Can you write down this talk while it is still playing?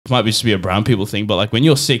might just be a brown people thing, but like when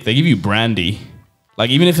you're sick, they give you brandy. Like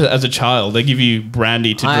even if as a child, they give you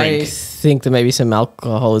brandy to drink. I think there may be some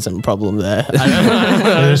alcoholism problem there.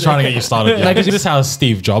 They're just trying to get you started. Yeah. Is this how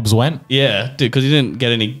Steve Jobs went? Yeah, dude, because he didn't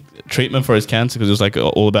get any treatment for his cancer because it was like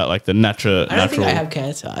all about like the natural. I don't think I have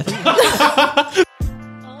cancer. I think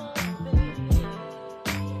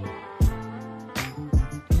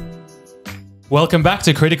Welcome back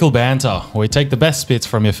to Critical Banter, where we take the best bits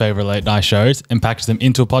from your favorite late night shows and package them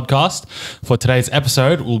into a podcast. For today's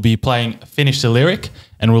episode, we'll be playing Finish the Lyric,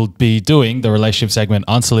 and we'll be doing the relationship segment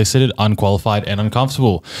Unsolicited, Unqualified and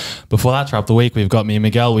Uncomfortable. Before that, throughout the week, we've got me and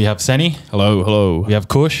Miguel. We have Senny. Hello. We have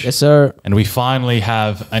Kush. yes, sir. And we finally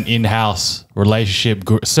have an in-house relationship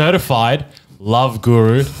certified love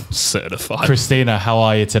guru. Certified. Christina, how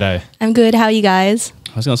are you today? I'm good. How are you guys?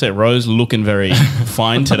 I was going to say, Rose looking very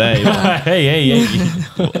fine today. Hey.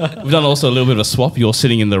 We've done also a little bit of a swap. You're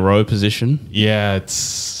sitting in the row position. Yeah,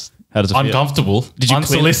 it's How does it feel? uncomfortable, Did you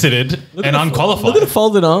unsolicited, and unqualified. Look at the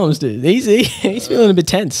folded arms, dude. He's feeling a bit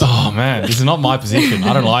tense. Oh man, this is not my position.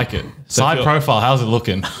 I don't like it. Side profile, how's it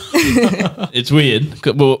looking? It's weird.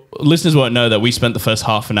 Well, listeners won't know that we spent the first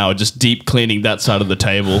half an hour just deep cleaning that side of the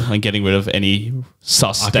table and getting rid of any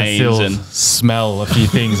sus I can stains. still And smell a few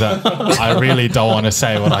things that I really don't want to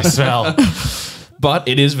say what I smell. but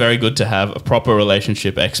it is very good to have a proper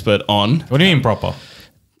relationship expert on. What do you mean proper?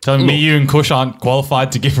 Telling me you and Kush aren't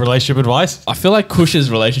qualified to give relationship advice? I feel like Kush's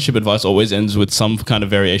relationship advice always ends with some kind of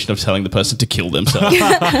variation of telling the person to kill themselves.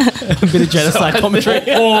 A bit of genocide commentary.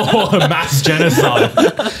 Or mass genocide.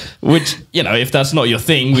 Which, you know, if that's not your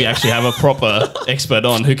thing, we actually have a proper expert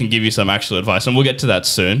on who can give you some actual advice. And we'll get to that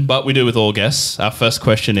soon. But we do with all guests. Our first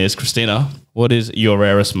question is, Christina, what is your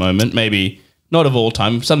rarest moment? Maybe not of all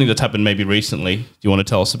time, something that's happened maybe recently. Do you want to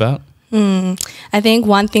tell us about? I think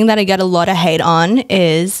one thing that I get a lot of hate on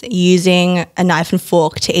is using a knife and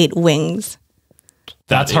fork to eat wings.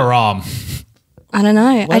 That's haram. I don't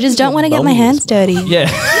know. I just don't want to get my hands dirty. Yeah.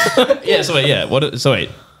 Wait.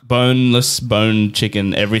 Boneless, bone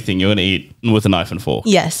chicken, everything you're going to eat with a knife and fork.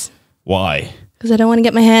 Yes. Why? Because I don't want to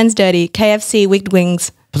get my hands dirty. KFC wicked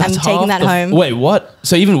wings. I'm taking that home. Wait, what?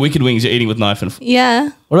 So even wicked wings you're eating with knife and fork? Yeah.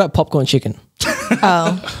 What about popcorn chicken?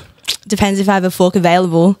 Oh. Depends if I have a fork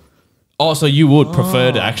available. Oh, so you would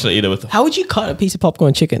prefer to actually eat it with the How would you cut a piece of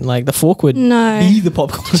popcorn chicken? Like the fork would No. be the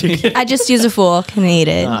popcorn chicken. I just use a fork and eat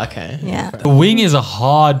it. Okay. Yeah. The wing is a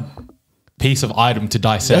hard piece of item to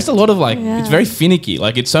dissect. That's a lot of like, Yeah. it's very finicky.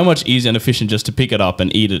 Like it's so much easier and efficient just to pick it up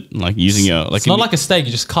and eat it, like using your, like It's not like a steak,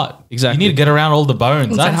 you just cut. Exactly. You need to get around all the bones.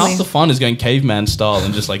 and Exactly. half the fun is going caveman style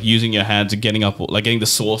and just like using your hands and getting up, like getting the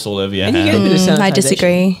sauce all over your And you hand. get a bit of sanitization. I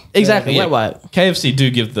disagree. Exactly. The Yeah. wet wipe. KFC do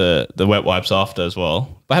give the wet wipes after as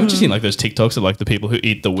well. But haven't you seen like those TikToks of like the people who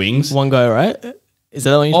eat the wings? One go, right? Is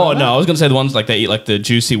that the one you're Oh talking no, about? I was gonna say the ones like they eat like the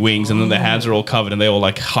juicy wings and then their hands are all covered and they all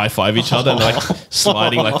like high five each other and they're like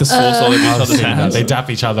sliding like the sauce all over each I've other's seen that. hands. They dap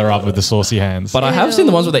each other up with the saucy hands. But I have seen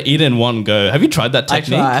the ones where they eat it in one go. Have you tried that I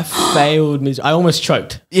technique? tried. I failed. I almost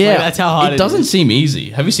choked. Yeah, Like, that's how hard it doesn't seem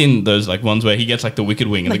easy. Have you seen those like ones where he gets like the wicked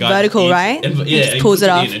wing and Like the guy vertical, eats- right? and- He yeah, just and pulls puts it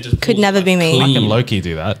in off. and just Could pulls never it, be me. I clean. can low-key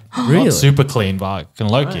do that. Really? Not super clean, but I can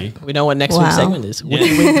low-key. We know what next Wow. week's segment is. Yeah.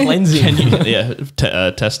 Wicked wing cleansing.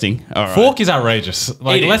 Yeah, testing. All right. Fork is outrageous.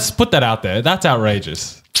 Like, It is. let's put that out there. That's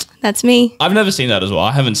outrageous. That's me. I've never seen that as well.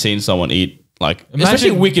 I haven't seen someone eat like, Imagine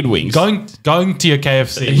especially wicked wings. Going to your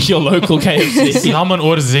KFC. your local KFC. Someone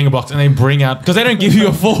orders a zinger box and they bring out, because they don't give you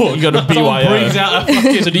a fork. You got a Someone BYO. brings out a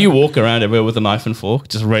fucking, So do you walk around everywhere with a knife and fork,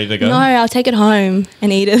 just ready to go? No, I'll take it home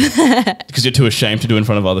and eat it. Because you're too ashamed to do in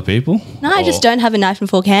front of other people. No, I just don't have a knife and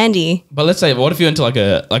fork handy. But let's say, what if you're into like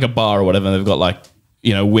a bar or whatever, and they've got like,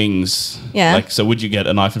 you know, wings. Yeah. Like, so would you get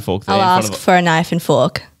a knife and fork there I'll in front ask of? for a knife and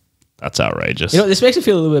fork. That's outrageous. You know, this makes me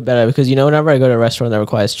feel a little bit better because, you know, whenever I go to a restaurant that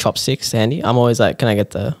requires chopsticks handy, I'm always like, can I get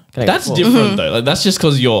the That's fork? different though. Like that's just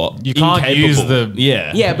because you can't use the-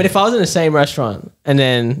 yeah. Yeah, but if I was in the same restaurant and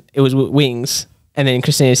then it was wings and then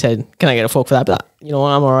Christina said, can I get a fork for that? But you know what?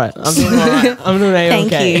 I'm all right. I'm doing all right. I'm doing A-okay.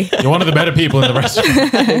 Thank you. you're one of the better people in the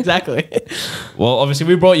restaurant. Exactly. Well, obviously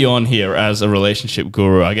we brought you on here as a relationship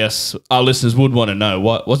guru. I guess our listeners would want to know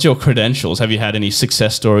what's your credentials? Have you had any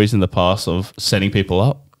success stories in the past of setting people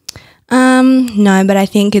up? No, but I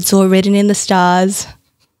think it's all written in the stars.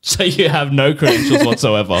 So you have no credentials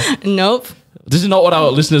whatsoever. Nope. This is not what our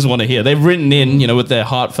listeners want to hear. They've written in, you know, with their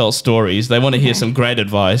heartfelt stories. They want to hear some great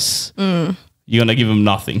advice. You're going to give them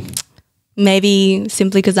nothing. Maybe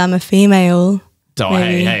simply because I'm a female. Oh,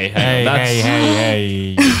 Maybe. hey.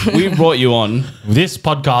 Hey. We brought you on. This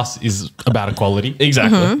podcast is about equality.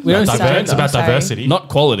 Exactly. We don't Sorry. It's about Sorry. diversity. Not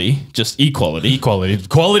quality, just equality. Equality.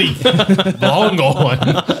 Quality. Long gone.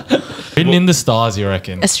 Written in the stars, you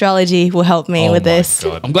reckon? Astrology will help me with my this.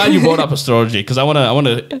 God. I'm glad you brought up astrology because I want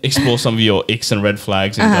to explore some of your icks and red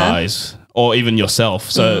flags in guys, or even yourself.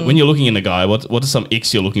 So when you're looking in a guy, what are some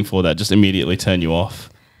icks you're looking for that just immediately turn you off?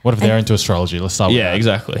 What if they're into astrology? Let's start with Yeah, that.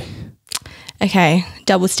 exactly. Okay,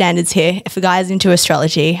 double standards here. If a guy's into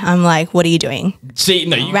astrology, I'm like, what are you doing? See,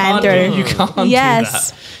 no, you Random. can't do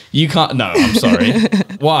Yes. that. You can't. No, I'm sorry.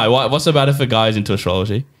 Why? What's about if a guy's into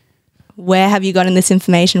astrology? Where have you gotten this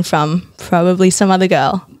information from? Probably some other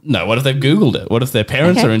girl. No, what if they've Googled it? What if their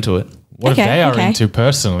parents Okay. are into it? What Okay, if they are okay.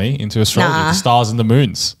 into astrology, Nah. the stars and the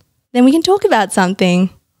moons? Then we can talk about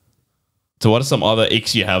something. So what are some other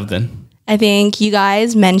icks you have then? I think you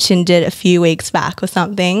guys mentioned it a few weeks back or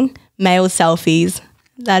something. Male selfies.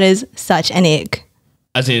 That is such an ick.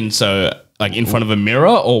 As in, so like in front of a mirror,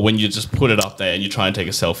 or when you just put it up there and you try and take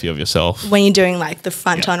a selfie of yourself? When you're doing like the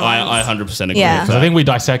front on ones. I 100% agree Yeah. with So I that. think we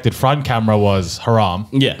dissected front camera was haram.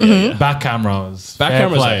 Yeah, Mm-hmm. yeah. Back camera was Back fair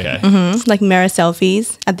camera's play. okay. Like mirror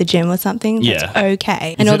selfies at the gym or something. That's Yeah.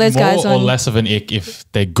 okay. Is And all it those more guys or on less of an ick if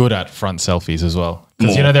they're good at front selfies as well?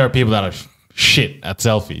 Because you More. know there are people that are shit at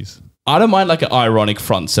selfies. I don't mind like an ironic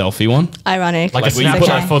front selfie one. ironic. Like, Like a when you put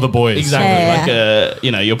Snapchat like- for the boys. Exactly.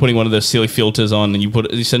 Yeah. Like you're putting one of those silly filters on and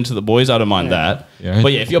you send to the boys. I don't mind that. Yeah.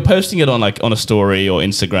 But yeah, if you're posting it on a story or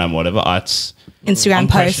Instagram, whatever, it's Instagram I'm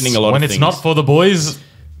posts. questioning a lot When of it's things. not for the boys,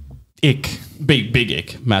 ick. big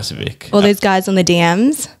ick, massive ick. All those guys on the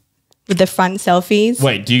DMs with the front selfies.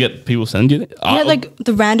 Wait, do you get people send you that? Yeah, like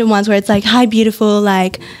the random ones where it's like, hi, beautiful,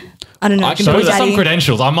 like, I don't know. I can So Boy there's some daddy.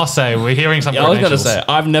 credentials. I must say, we're hearing some I was credentials. gonna say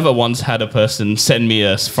I've never once had a person send me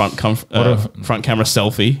a front camera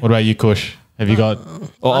selfie. What about you, Kush? Have you got...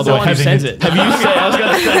 Or I'm the one who have sends you- it. Have you said? I was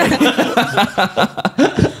gonna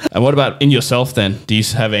say. And what about in yourself then? Do you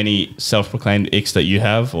have any self-proclaimed icks that you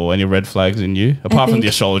have, or any red flags in you, apart from think- the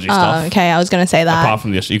astrology Oh, stuff? okay. I was going to say that. Apart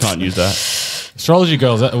from the you can't use that. Astrology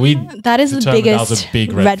girls, we That is the determined that was biggest a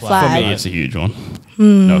big red For flag. me, it's a huge one.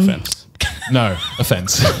 Hmm. No offense. no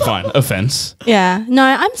offense. Fine, offense. Yeah. No,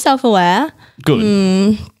 I'm self-aware.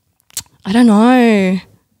 Good. I don't know.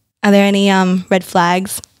 Are there any red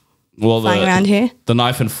flags Well, flying around here? the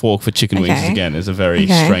knife and fork for chicken wings Okay. again is a very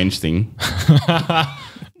Okay. strange thing.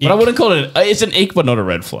 But I wouldn't call it. It's an ick, but not a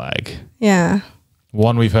red flag. Yeah.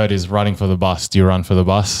 One we've heard is running for the bus. Do you run for the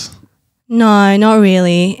bus? No, not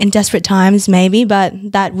really. In desperate times, maybe, but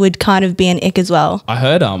that would kind of be an ick as well. I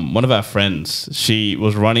heard one of our friends. She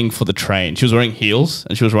was running for the train. She was wearing heels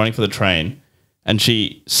and she was running for the train, and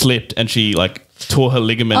she slipped and she like tore her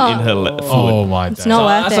ligament in her foot. Oh my It's day. not So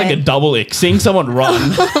worth that's it. like a double ick. Seeing someone run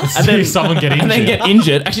and then someone get injured. and then get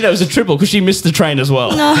injured. Actually, no, it was a triple because she missed the train as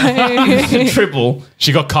well. No. It's a triple.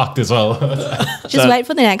 She got cucked as well. Just So- wait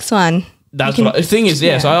for the next one. That's what the thing is.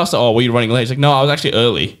 Yeah. So I asked her, "Oh, were you running late?" She's like, "No, I was actually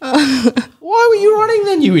early." Why were you running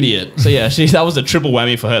then, you idiot? So yeah, that was a triple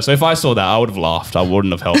whammy for her. So if I saw that, I would have laughed. I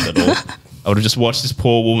wouldn't have helped at all. I would have just watched this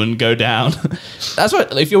poor woman go down. That's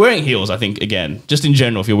what. If you're wearing heels, I think again, just in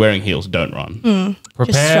general, if you're wearing heels, don't run.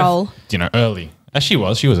 Prepare, stroll. early. As she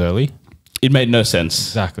was early. It made no sense.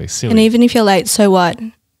 Exactly. Silly. And even if you're late, so what?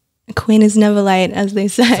 A queen is never late, as they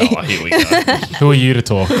say. Oh, here we go. Who are you to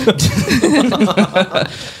talk?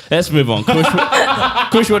 Let's move on.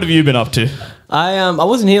 Kush, what have you been up to? I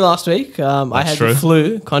wasn't here last week. I had true. the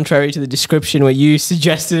flu, contrary to the description where you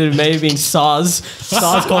suggested it may have been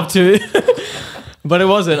SARS-CoV-2. But it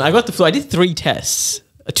wasn't. I got the flu. I did 3 tests,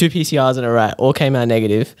 2 PCRs and a rat. All came out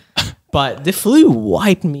negative. But the flu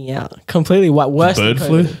wiped me out. Completely wiped. Worse than Bird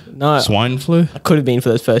flu? COVID. No. Swine flu? I could have been for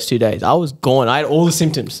those first 2 days. I was gone. I had all the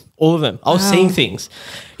symptoms. All of them. I was seeing things.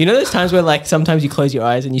 You know those times where like sometimes you close your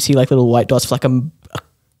eyes and you see like little white dots for like a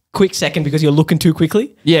quick second because you're looking too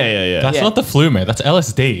quickly? Yeah. That's Yeah. not the flu, mate. That's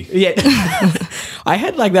LSD. Yeah. I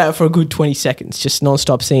had like that for a good 20 seconds, just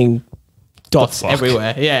non-stop seeing dots fuck?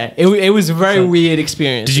 everywhere. Yeah. It was a very weird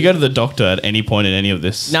experience. Did you go to the doctor at any point in any of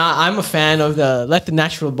this? Nah, I'm a fan of let the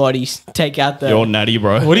natural body take out the... You're all natty,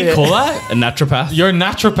 bro. What do you call that? A naturopath? You're a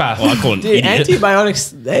naturopath. Well, I call it Dude, idiot. antibiotics,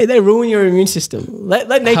 they ruin your immune system. Let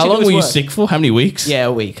nature How do long its were you work. sick for? How many weeks? Yeah,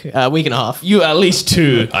 a week and a half. You at least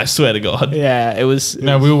 2, I swear to God. Yeah, it was...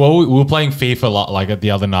 No, we were playing FIFA a lot, like at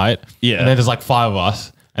the other night. Yeah. And then there's like 5 of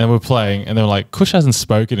us. And then we're playing, and they were like, Kush hasn't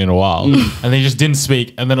spoken in a while. And then he just didn't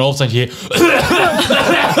speak. And then all of a sudden you hear,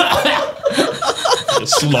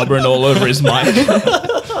 Slobbering all over his mic.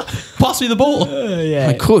 pass me the ball. yeah.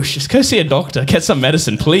 Like, Kush, just go see a doctor. Get some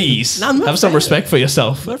medicine, please. No, I'm not Have some saying- respect for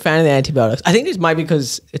yourself. I'm not a fan of the antibiotics. I think this might be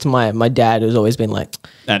because it's my dad who's always been like,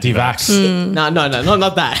 Anti-vax. no,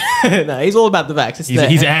 not that. No, he's all about the vax. It's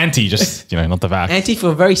He's anti, just, not the vax. anti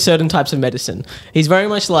for very certain types of medicine. He's very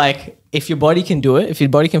much like, if your body can do it, if your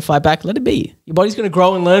body can fight back, let it be. Your body's going to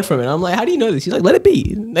grow and learn from it. And I'm like, how do you know this? He's like, let it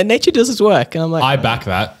be. Nature does its work. And I'm like, I back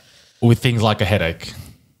that with things like a headache.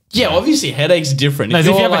 Yeah, obviously headache's different. No, if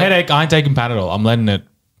you you're have a like- headache, I ain't taking Panadol. I'm letting it.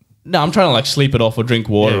 No, I'm trying to like sleep it off or drink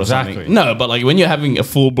water Yeah, or exactly. something. No, but like when you're having a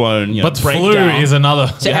full blown, But flu breakdown, is another.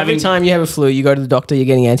 so every having- time you have a flu, you go to the doctor, you're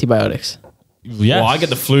getting antibiotics. Yes. Well, I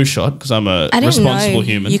get the flu shot because I'm a I didn't responsible know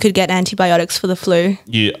human. you could get antibiotics for the flu.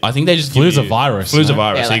 I think they just Flu's give a virus, Flu's a no?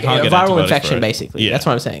 virus, Yeah, so like you can't a get viral antibiotics for infection, it. basically. Yeah. That's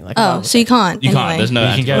what I'm saying. Like, Oh, so you can't. You anyway. can't. There's no.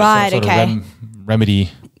 You can get Right, some sort okay. of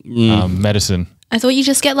remedy medicine. I thought you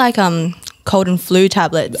just get like cold and flu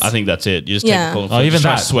tablets. I think that's it. You just Yeah. take the cold. Oh, even just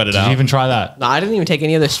try that. to sweat it Did out. you even try that? No, I didn't even take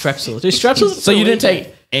any of those strepsils. Dude, strepsils. So you didn't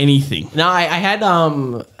take anything. No, I had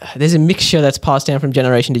there's a mixture that's passed down from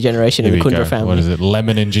generation to generation in Here the we go. Kundra family. What is it?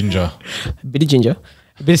 Lemon and ginger. A bit of ginger,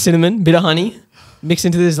 a bit of cinnamon, a bit of honey, mixed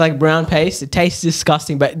into this like brown paste. It tastes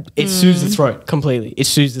disgusting, but it soothes the throat completely. It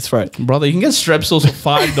soothes the throat. Brother, you can get strepsils for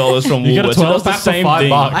 $5 from You get a Woolworths. 12 That's the pack for same $5.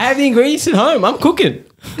 thing. I have the ingredients at home. I'm cooking.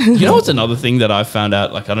 You know what's another thing that I found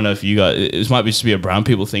out? Like, I don't know if you guys, this might just be a brown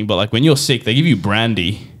people thing, but like when you're sick, they give you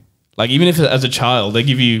brandy. Like even if as a child, they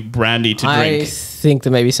give you brandy to I drink. think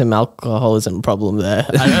there may be some alcoholism problem there.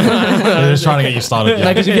 They're just trying to get you started. Yeah.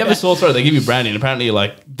 Like, because if you have a sore throat, they give you brandy, and apparently,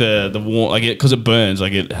 like the warm, like it because it burns,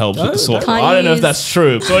 like it helps with the sore throat. Can't I don't know if use- that's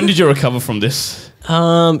true. So when did you recover from this?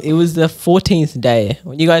 It was the 14th day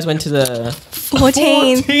when you guys went to the.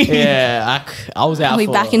 14. Yeah, I was out. Are we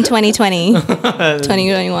for- back in 2020?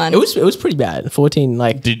 2021. It was pretty bad. 14,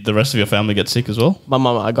 like Did the rest of your family get sick as well? my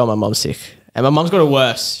mum. I got my mum sick, and my mum's got it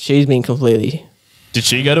worse. She's been completely. Did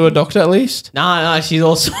she go to a doctor at least? No, she's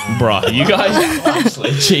also. Bruh, you guys,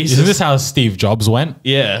 honestly, Jesus. Isn't this how Steve Jobs went?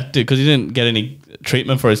 Yeah, dude, because he didn't get any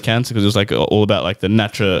treatment for his cancer because it was like all about like the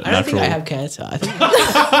natural. I don't think I have cancer. I think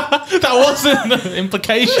That wasn't the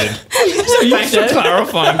implication. Thanks for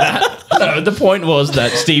clarifying that. No, the point was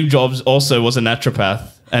that Steve Jobs also was a naturopath,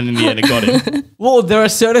 and in the end, it got him. well, there are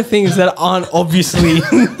certain things that aren't obviously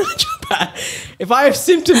naturopath. If I have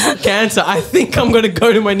symptoms of cancer, I think I'm going to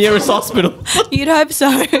go to my nearest hospital. You'd hope so.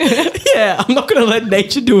 Yeah, I'm not going to let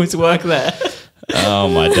nature do its work there. Oh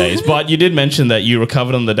my days! But you did mention that you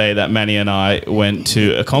recovered on the day that Manny and I went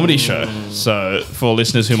to a comedy show. So for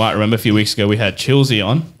listeners who might remember, a few weeks ago we had Chilsey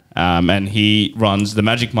on, and he runs the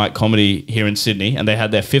Magic Mike Comedy here in Sydney, and they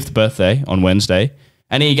had their 5th birthday on Wednesday,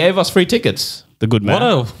 and he gave us free tickets. The good man, What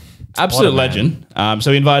a absolute what a man. legend.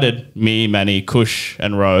 So he invited me, Manny, Kush,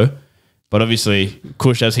 and Ro. But obviously,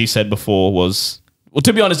 Kush, as he said before, was... Well,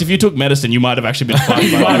 to be honest, if you took medicine, you might have actually been fine.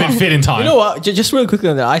 You might have been fit in time. You know what? Just really quickly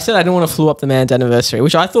on that, I said I didn't want to flew up the man's anniversary,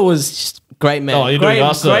 which I thought was just great, man. Oh, you're great, doing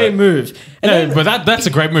us great move. And No, then, but that's a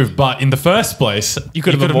great move. But in the first place, you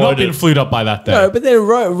could have not avoided been it. flued up by that day. no, but then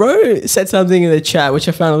Ro said something in the chat which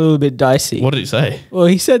I found a little bit dicey. What did he say? Well,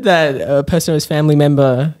 he said that a person of his family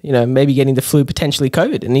member, maybe getting the flu, potentially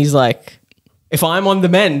COVID, and he's like, if I'm on the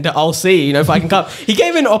mend, I'll see, if I can come. He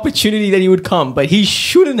gave an opportunity that he would come, but he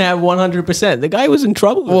shouldn't have 100%. The guy was in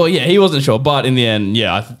trouble. Well, yeah, he wasn't sure, but in the end,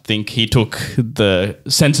 yeah, I think he took the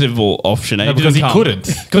sensible option. No, because he couldn't.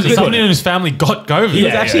 Because he someone couldn't. in his family got COVID. he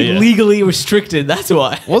was yeah, actually yeah. legally restricted. That's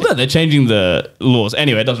why. Well, no, they're changing the laws.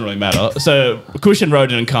 Anyway, it doesn't really matter. So Kush and Ro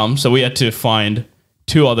didn't come, so we had to find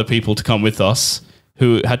 2 other people to come with us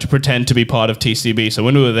who had to pretend to be part of TCB. So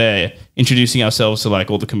when we were there, introducing ourselves to like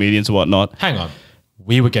all the comedians and whatnot. Hang on.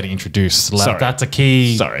 We were getting introduced. Like, Sorry. that's a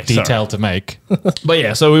key Sorry. detail to make. But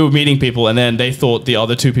yeah, so we were meeting people, and then they thought the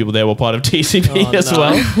other 2 people there were part of TCB as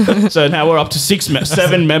well. So now we're up to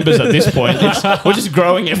 7 members at this point. We're just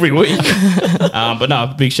growing every week. But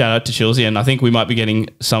no, big shout out to Chilsey, and I think we might be getting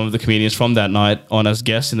some of the comedians from that night on as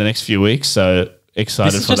guests in the next few weeks. So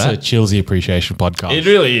excited This is for just a that. Chilsey appreciation podcast. It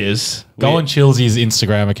really is. Go on Chilsey's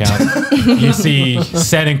Instagram account. You see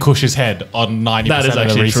Sen and Kush's head on 90% That is of the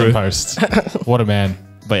actually recent true. posts. What a man.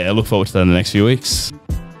 But yeah, look forward to that in the next few weeks.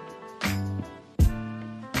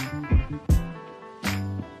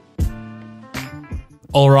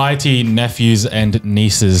 Alrighty, nephews and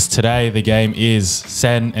nieces. Today the game is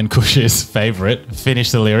Sen and Kush's favorite.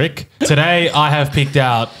 Finish the lyric. Today I have picked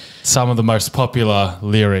out some of the most popular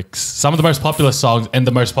lyrics, some of the most popular songs and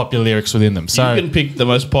the most popular lyrics within them. So, You can pick the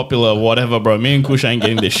most popular whatever, bro. Me and Kush ain't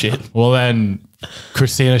getting this shit. well then,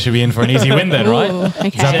 Christina should be in for an easy win then, right? Ooh,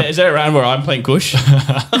 okay. Is there a round where I'm playing Kush?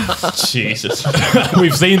 Jesus.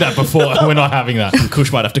 We've seen that before. We're not having that.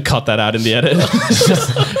 Kush might have to cut that out in the edit. It's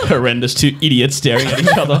just horrendous. 2 idiots staring at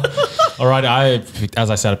each other. All right,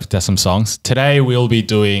 as I said, I picked out some songs. Today we'll be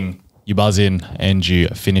doing you buzz in and you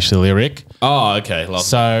finish the lyric. Oh, okay. Love.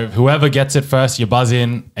 So whoever gets it first, you buzz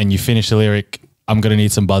in and you finish the lyric. I'm going to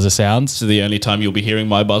need some buzzer sounds. So the only time you'll be hearing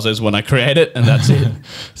my buzzers when I create it, and that's it.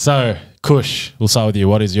 So, Kush, we'll start with you.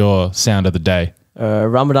 What is your sound of the day?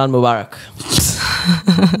 Ramadan Mubarak.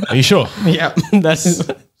 Are you sure? Yeah, that's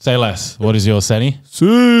Say less. What is yours, Seni?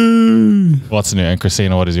 What's new? And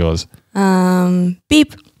Christina, what is yours?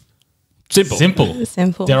 Beep. Simple.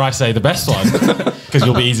 Simple. Dare I say the best one? Because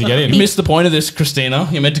you'll be easy to get in. You missed the point of this, Christina.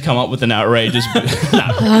 You're meant to come up with an outrageous.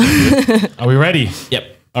 Are we ready?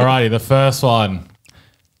 Yep. Alrighty, the first one.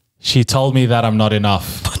 She told me that I'm not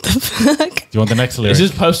enough. What the fuck? Do you want the next lyric?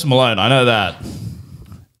 This is Post Malone. I know that.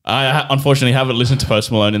 I unfortunately haven't listened to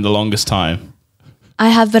Post Malone in the longest time. I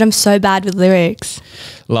have, but I'm so bad with lyrics.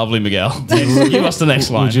 Lovely, Miguel. Give us the next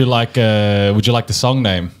line. Would you like the song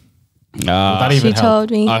name? Would that even She help?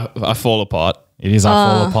 told me. I fall apart. It is I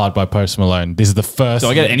Fall Apart by Post Malone. This is the first. Do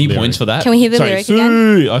I get any lyric. points for that? Can we hear the lyric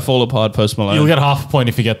again? I fall apart, Post Malone. You'll get half a point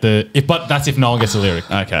if you get but that's if no one gets the lyric.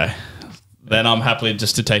 Okay. Then I'm happily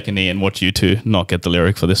just to take a knee and watch you two not get the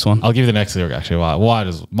lyric for this one. I'll give you the next lyric actually.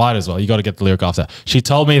 Might as well. You got to get the lyric after. She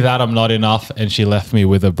told me that I'm not enough and she left me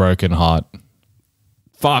with a broken heart.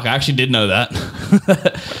 Fuck, I actually did know that.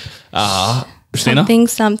 Christina?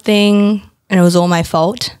 Something, and it was all my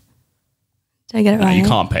fault. Did I get it No, right? you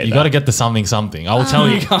can't pay You that. got to get the something. I will tell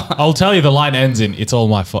you. I'll tell you the line ends in it's all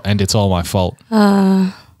my fault and it's all my fault.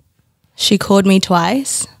 She called me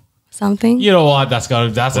twice. Something. You know what? That's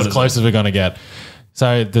as close as we're gonna get.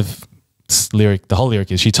 So the whole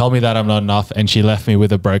lyric is she told me that I'm not enough and she left me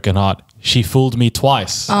with a broken heart. She fooled me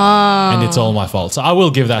twice and it's all my fault. So I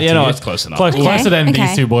will give that to you. No, it's close enough. Closer than Okay.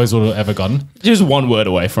 these two boys would have ever gotten. Just one word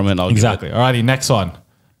away from it. Exactly. Alrighty, next one.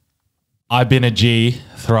 I've been a G,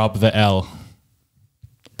 throw up the L.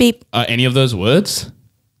 Beep. Any of those words?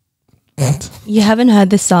 You haven't heard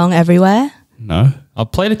this song everywhere? No. I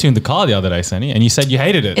played it to you in the car the other day, Sunny, and you said you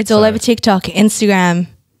hated it. It's all over TikTok, Instagram.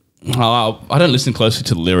 Oh, I don't listen closely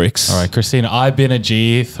to the lyrics. All right, Christina, I've been a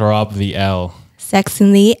G, throw up the L. Sex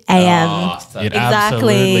in the AM. It Exactly.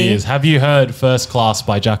 absolutely is. Have you heard First Class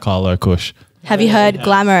by Jack Harlow, Kush? Have you heard I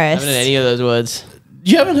Glamorous? haven't heard any of those words.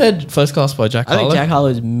 You haven't heard First Class by Jack I think Harlow? Jack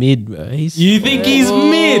Harlow's mid, bro. You think he's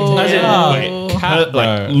mid? As in, Yeah. wait, Cat,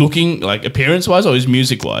 like bro. looking, like appearance-wise or his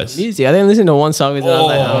music-wise? music. I didn't listen to one song. And I was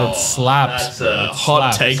like, It slaps. That's a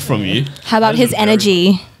hot take from you. How about his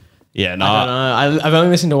energy? Yeah, I don't know. I've only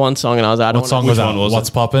listened to one song and I was like, I don't What song Which was that? one was What's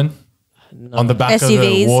it? poppin'? On the back SUVs. of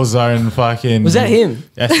the Warzone fucking... Was that him?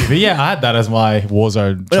 SUV? Yeah, I had that as my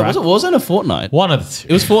Warzone Wait, track. was it a Fortnite? One of the two.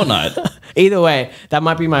 It was Fortnite. Either way, that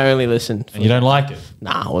might be my only listen. And you don't like it?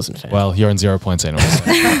 Nah, I wasn't a fan. Well, you're on 0 points anyway. so.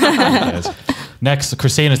 Yes. Next,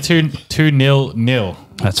 Christina's 2-0.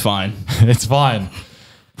 That's fine. It's fine.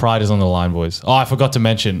 Pride is on the line, boys. Oh, I forgot to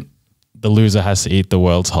mention, the loser has to eat the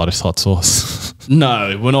world's hottest hot sauce.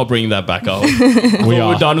 No, we're not bringing that back up.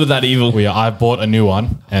 We're done with that evil. I bought a new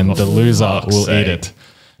one, and the loser fuck's will sake. eat it.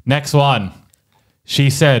 Next one. She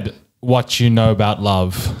said, "What you know about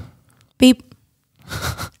love." Beep.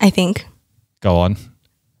 I think. Go on.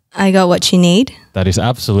 I got what you need. That is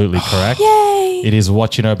absolutely correct. Yay. It is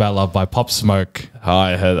 "What You Know About Love" by Pop Smoke.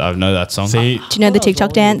 I know that song. See, Do you know the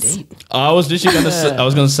TikTok dance? I was literally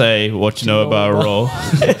gonna say what you know about roll.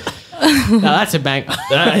 No, that's a bang.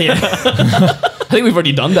 Yeah. I think we've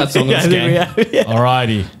already done that song in this game.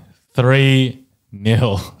 alrighty,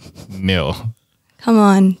 3-0. Come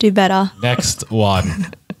on, do better. Next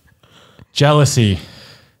one. Jealousy,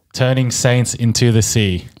 turning saints into the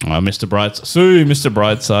sea. Mr.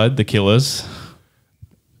 Brightside, the Killers.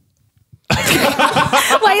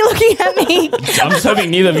 Why are you looking at me? I'm just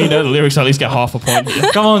hoping neither of you know the lyrics. So at least get half a point.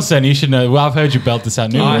 Come on, Sen, you should know. Well, I've heard you belt this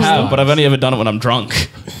out I numerous have, times. but I've only ever done it when I'm drunk.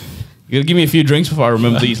 You gotta give me a few drinks before I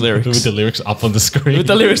remember these lyrics. With the lyrics up on the screen. With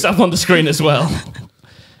the lyrics up on the screen as well.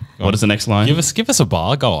 What is the next line? Give us a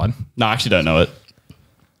bar. Go on. No, I actually don't know it.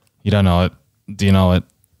 You don't know it. Do you know it?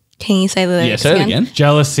 Can you say the lyrics Yeah, say it again.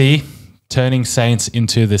 Jealousy, turning saints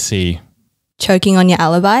into the sea. Choking on your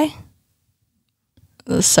alibi?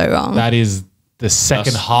 That's so wrong. That is the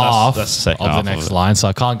second That's- half that's the second of half the of next it. line, so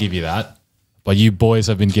I can't give you that. But you boys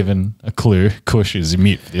have been given a clue. Kush is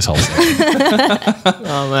mute for this whole thing.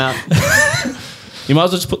 I'm out. You might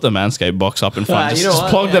as well just put the Manscaped box up in front. You Just, know just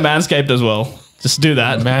what? plug the Manscaped as well. Just do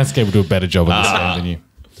that. Manscaped will do a better job of this game than you.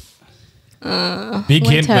 Big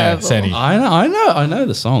we're hint, man, terrible. Senny. I know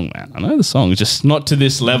the song, man. I know the song. Just not to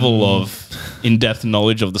this level of in-depth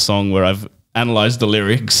knowledge of the song where I've analyzed the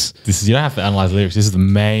lyrics. You don't have to analyze lyrics. This is the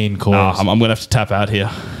main chorus. I'm gonna have to tap out here.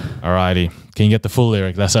 Alrighty. Can you get the full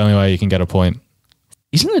lyric? That's the only way you can get a point.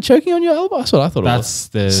 Isn't it choking on your alibi? That's what I thought That's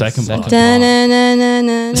it was. the second part.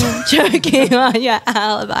 Da-na-na-na-na-na, choking on your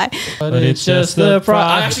alibi. But it's just the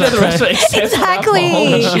I actually know the rest of it except for that part.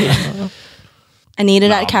 Holy shit. Exactly. I need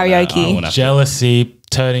it at I karaoke. won't have to. Jealousy,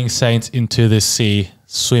 turning saints into the sea,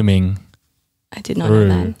 swimming I did not through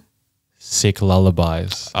know that. sick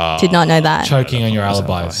lullabies, Did not know that. choking on your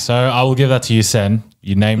alibis. So I will give that to you, Sen.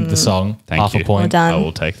 You named the song. Thank half you. a point. Well done. I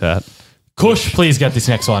will take that. Kush, please get this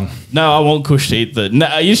next one. No, I want Kush to eat the.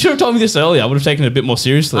 No, you should have told me this earlier. I would have taken it a bit more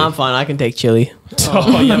seriously. I'm fine. I can take chili.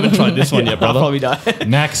 Oh, you haven't tried this one yet, I'll brother. probably die.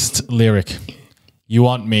 Next lyric. You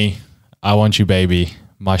want me, I want you, baby.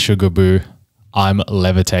 My sugar boo, I'm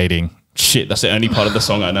levitating. Shit, that's the only part of the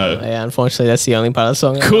song I know. Yeah, unfortunately, that's the only part of the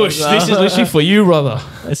song. I know Kush, as well. this is literally for you, brother.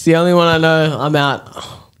 That's the only one I know. I'm out.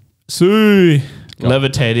 Sue.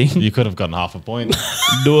 Levitating. You could have gotten half a point.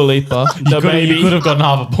 Dua Lipa. The You baby. could have gotten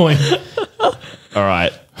half a point. All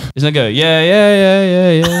right. Isn't it go? Yeah.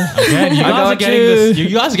 Again, you I guys are got getting you. this. You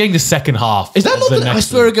guys are getting the second half. Is that of not the the- I next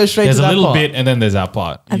swear one. it goes straight There's to a that little part. bit, and then there's that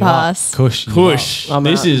part. I You are- pass. Kush. you Kush. I'm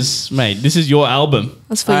This out. is, mate, this is your album.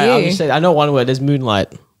 That's for I'll you. just say, I know one word. There's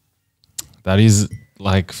moonlight. are- That is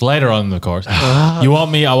like later on in the course. You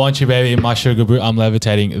want me, I want you, baby. My sugar boo, I'm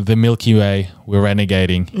levitating. The Milky Way, we're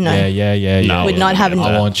renegading. No. Yeah. No. Would not have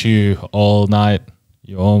I want you all night.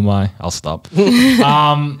 You're all my. I'll stop.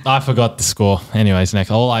 I forgot the score. Anyways, next.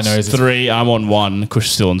 All I know is 3, I'm on 1. Kush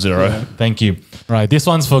still on 0. thank you. Right, this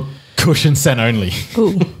one's for Kush and Sen only.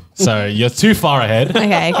 Ooh. So you're too far ahead.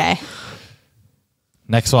 Okay.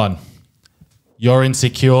 Next one. You're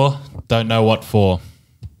insecure, don't know what for.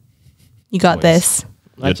 You got this.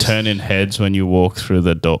 You're turning heads when you walk through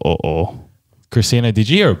the door. Christina, did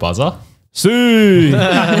you hear a buzzer? Sue.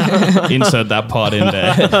 Insert that part in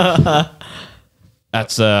there.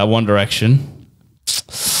 That's One Direction.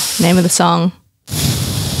 Name of the song.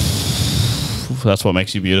 That's what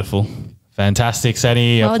makes you beautiful. Fantastic,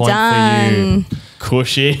 Senny. A Well point done. for you.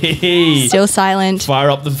 Cushy. Still silent. Fire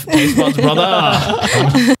up the taste buds, brother.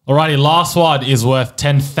 Alrighty, last one is worth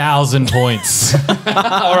 10,000 points.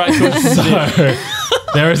 All right, Kush. So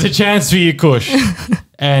there is a chance for you, Kush.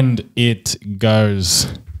 And it goes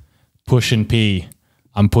pushing P.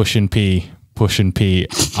 I'm pushing P. Pushing P.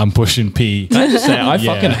 I'm pushing P. Say, I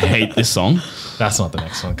Yeah. fucking hate this song. That's not the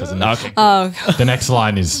next one because the next Okay. the next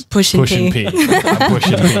line is Pushing P. P. I'm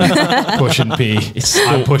pushing P. Pushing P.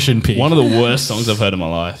 I'm pushing P. One of the worst songs I've heard in my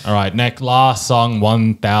life. All right, next last song,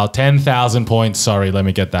 10,000 points. Sorry, let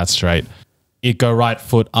me get that straight. It go right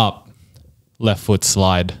foot up, left foot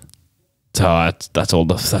slide. So that's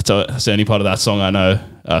the only part of that song I know.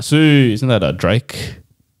 Sue, isn't that a Drake?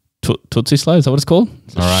 Tootsie Slide, is that what it's called?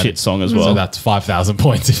 It's a All right. shit song as So well. that's 5,000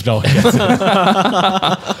 points if no one gets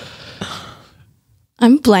it.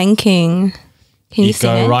 I'm blanking. Can you You sing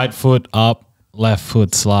go it? right foot up, left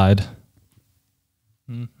foot slide.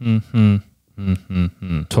 Talk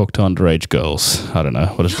to underage girls. I don't know.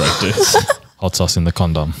 What does Drake do? Hot sauce in the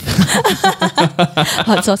condom.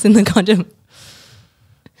 Hot sauce in the condom.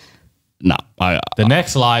 No. The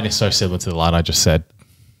next line is so similar to the line I just said.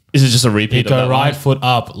 Is it just a repeat You of go that right line? foot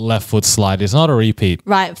up, left foot slide. It's not a repeat.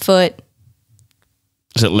 Right foot.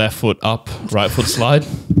 Is it left foot up, right foot slide?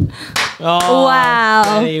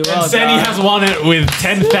 Wow. Hey, well Senny done. has won it with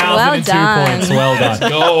 10,002 Well points. done. Well done.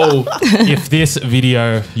 Go. If this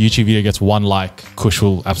YouTube video gets 1 like, Kush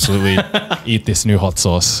will absolutely eat this new hot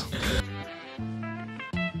sauce.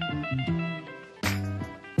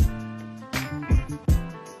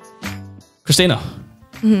 Christina.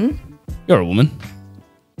 You're a woman.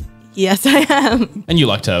 Yes, I am. And you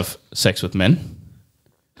like to have sex with men.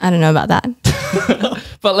 I don't know about that.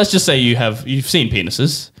 But let's just say you've seen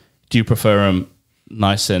penises. Do you prefer them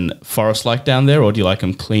nice and forest-like down there, or do you like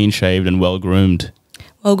them clean-shaved and well-groomed?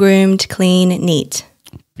 Well groomed, clean, neat.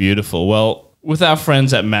 Beautiful. Well, with our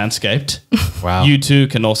friends at Manscaped, Wow. you too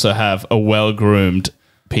can also have a well-groomed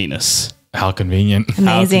penis. How convenient.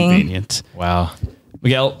 Amazing. How convenient. Wow.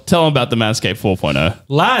 Miguel, tell them about the Manscaped 4.0.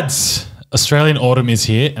 Lads, Australian autumn is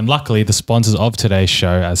here, and luckily the sponsors of today's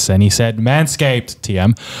show, as Senny said, Manscaped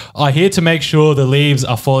TM, are here to make sure the leaves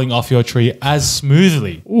are falling off your tree as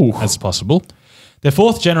smoothly as possible. Their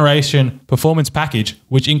 4th generation performance package,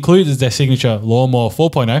 which includes their signature Lawnmower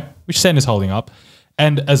 4.0, which Sen is holding up,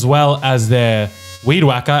 and as well as their Weed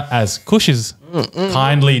Whacker, as Kush is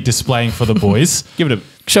kindly displaying for the boys.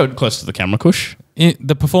 Show it close to the camera, Kush.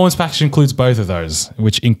 The performance package includes both of those,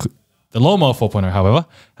 which include the Lawnmower 4.0, however,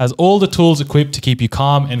 has all the tools equipped to keep you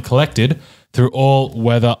calm and collected through all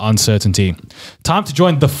weather uncertainty. Time to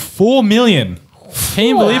join the 4 million. Can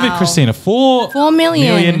you believe it, Christina? 4 4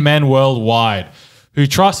 million. men worldwide who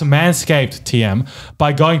trust Manscaped TM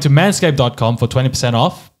by going to manscaped.com for 20%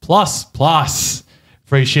 off plus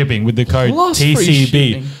free shipping with the code Plus free TCB.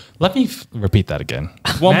 shipping. Let me repeat that again.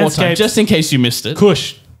 One more time, just in case you missed it.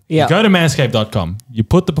 Kush. Yeah. You go to manscaped.com. You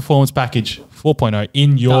put the performance package 4.0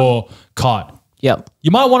 in your cart. Yep.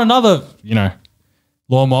 You might want another,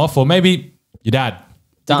 lawnmower for maybe your dad,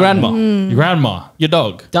 Your grandma, your grandma, your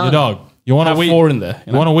dog. Done. your dog. You want Have a weed, 4 in there.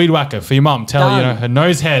 You want a weed whacker for your mum. Tell her, Done. her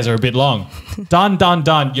nose hairs are a bit long.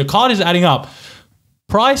 Done. Your cart is adding up.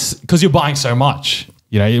 Price, because you're buying so much.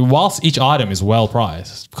 Whilst each item is well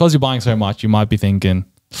priced, because you're buying so much, you might be thinking,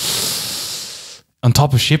 on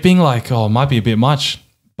top of shipping, it might be a bit much.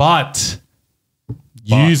 But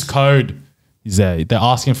use code. They're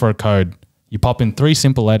asking for a code. You pop in 3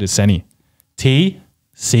 simple letters, Senny.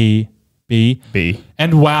 TCB. B.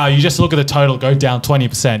 And wow, you just look at the total, go down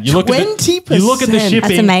 20%. You look at the 20%? you look at the shipping.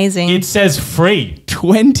 That's amazing. It says free.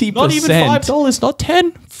 20%. Not even $5, not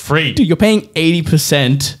 10. Free. Dude, you're paying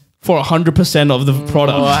 80% for 100% of the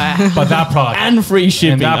product. But that product And free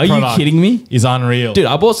shipping. and that Are you product kidding me? is unreal. Dude,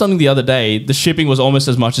 I bought something the other day. The shipping was almost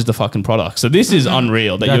as much as the fucking product. So this is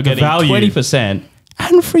unreal that Yeah, you're the getting value. 20%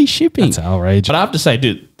 and free shipping. That's outrageous. But I have to say,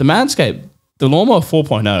 dude, the Manscaped, the Lawnmower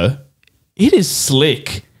 4.0, it is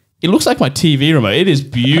slick. It looks like my TV remote. It is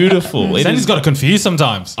beautiful. Sandy's got it confused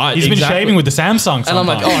sometimes. He's been Exactly. shaving with the Samsung sometimes. And I'm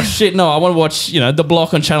like, oh shit, no, I want to watch, the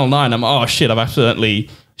block on Channel 9. I'm, oh shit, I've accidentally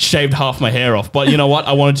shaved half my hair off. But you know what?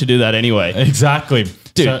 I wanted to do that anyway. Exactly.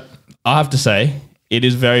 Dude, So- I have to say, it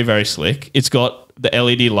is very, very slick. It's got the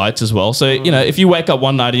LED lights as well. So, if you wake up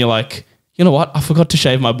one night and you're like, you know what? I forgot to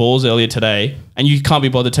shave my balls earlier today and you can't be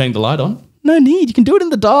bothered turning the light on. No need. You can do it in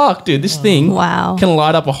the dark, dude. This thing Wow. can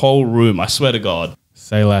light up a whole room. I swear to God.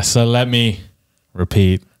 Say less. So let me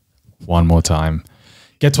repeat one more time.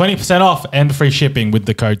 Get 20% off and free shipping with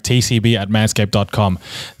the code TCB at manscaped.com.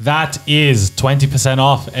 That is 20%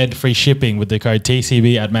 off and free shipping with the code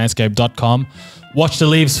TCB at manscaped.com. Watch the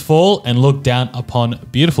leaves fall and look down upon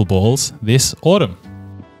beautiful balls this autumn.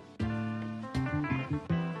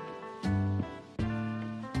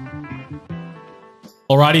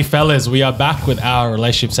 Alrighty, fellas, we are back with our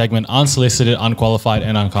relationship segment, Unsolicited, Unqualified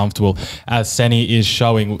and Uncomfortable. As Seni is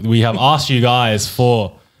showing, we have asked you guys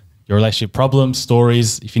for your relationship problems,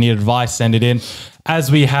 stories. If you need advice, send it in.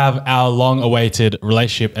 As we have our long-awaited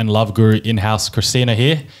relationship and love guru in-house, Christina,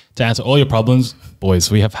 here to answer all your problems.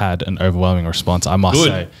 Boys, we have had an overwhelming response, I must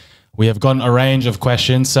say. We have gotten a range of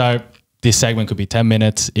questions, so this segment could be 10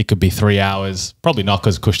 minutes. It could be 3 hours. Probably not,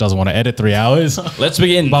 because Kush doesn't want to edit 3 hours. Let's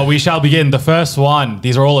begin. But we shall begin. The first one,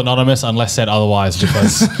 these are all anonymous unless said otherwise,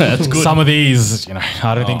 because some of these,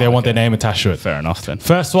 I don't think they want their name attached to it. Fair enough then.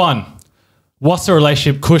 First one, what's the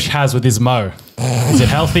relationship Kush has with his Mo? Is it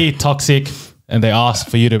healthy, toxic? And they ask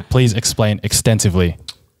for you to please explain extensively.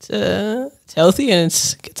 It's healthy and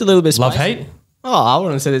it's a little bit spicy. Love, hate? Oh, I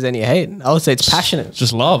wouldn't say there's any hate. I would say it's passionate.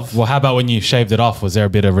 Just love. Well, how about when you shaved it off? Was there a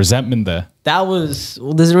bit of resentment there? There's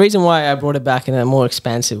a reason why I brought it back in a more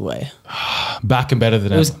expansive way. Back and better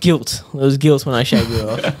than It was ever. guilt. It was guilt when I shaved it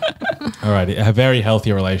off. All right, a very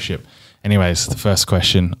healthy relationship. Anyways, the first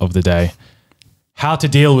question of the day. How to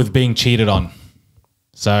deal with being cheated on.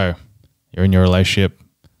 So, you're in your relationship.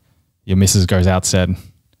 Your missus goes out said, and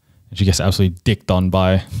she gets absolutely dicked on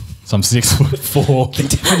by some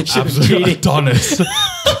 6'4" absolute Adonis.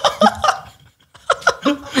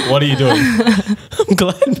 What are you doing? I'm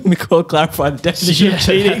glad Nicole clarified the definition of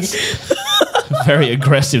cheating. Very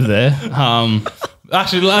aggressive there.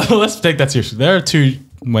 Actually, let's take that seriously. There are 2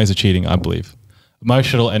 ways of cheating, I believe.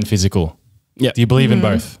 Emotional and physical. Yeah. Do you believe in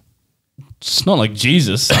both? It's not like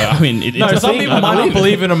Jesus. I mean, it's No, a some thing. people I might not believe it.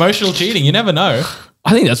 believe in emotional cheating. You never know.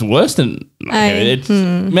 I think that's worse than. It's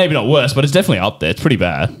maybe not worse, but it's definitely up there. It's pretty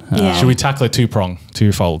bad. Yeah. Should we tackle it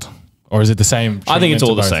twofold? Or is it the same? I think it's treatment to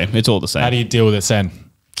all the both? same. It's all the same. How do you deal with it, Sen?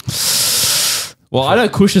 Well, I know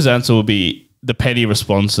Kush's answer will be the petty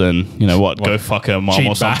response and, go fuck her mom Cheat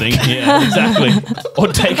or back. something. Yeah, exactly. Or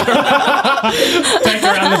take her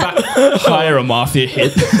around the back. Hire a mafia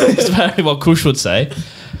hit. It's exactly what Kush would say.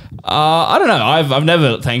 I don't know.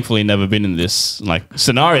 I've thankfully never been in this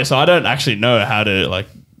scenario, so I don't actually know how to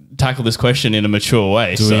tackle this question in a mature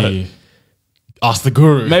way. Do so we ask the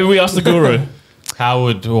guru? maybe we ask the guru. How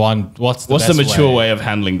would one? What's the What's the best mature way of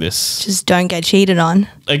handling this? Just don't get cheated on.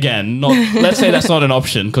 Again, not. Let's say that's not an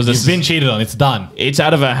option because It's been cheated on. It's done. it's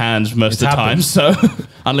out of our hands most It's of the time. happened. So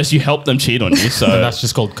unless you help them cheat on you, so That's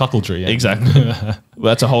just called cuckoldry. Yeah? exactly. Well,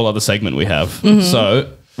 that's a whole other segment we have.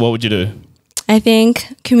 So what would you do? I think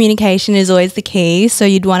communication is always the key. So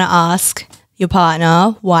you'd want to ask your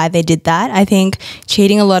partner why they did that. I think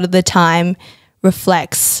cheating a lot of the time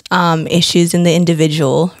reflects issues in the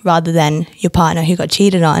individual rather than your partner who got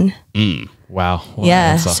cheated on. Wow. What an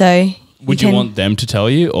Yeah. answer. So Would you want them to tell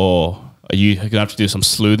you, or are you going to have to do some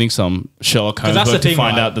sleuthing, some Sherlock Holmes That's the work to thing,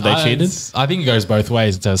 find right? out that they cheated? I think it goes both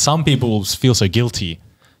ways. So some people will feel so guilty.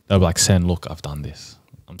 They'll be like, Sen, look, I've done this.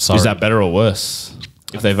 I'm sorry. Is that better or worse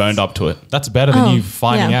if they've owned up to it? That's better than you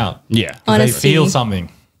finding yeah. out. Yeah. 'Cause they Honesty. feel something.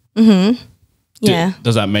 yeah.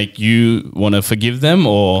 Does that make you want to forgive them,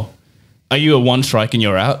 or are you a one strike and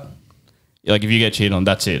you're out? Like if you get cheated on,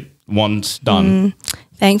 that's it. One's done.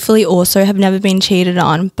 Thankfully also have never been cheated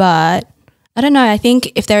on, but I don't know. I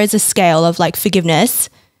think if there is a scale of like forgiveness,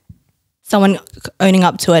 someone owning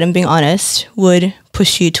up to it and being honest would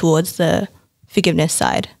push you towards the forgiveness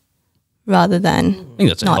side rather than I think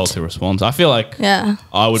that's a not. healthy response. I feel like Yeah.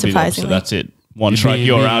 I would be the opposite. Surprisingly. That's it. One strike,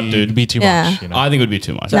 you're out, dude. It'd be too Yeah. much. You know? I think it would be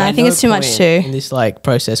too much. No, I At think no it's too much point too. In this like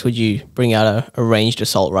process, would you bring out a ranged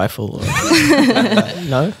assault rifle? Or,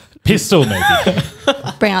 no. Pistol, maybe.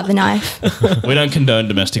 Bring out the knife. We don't condone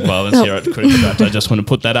domestic violence here at Critical Banter. I just want to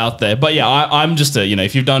put that out there. But yeah, I'm just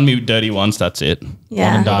if you've done me dirty once, that's it.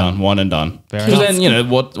 Yeah. and done. One and done. Fair Because enough. then,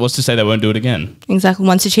 what's to say they won't do it again? Exactly.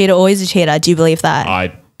 Once a cheater, always a cheater. Do you believe that?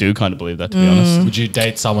 I do kind of believe that, to be honest. Would you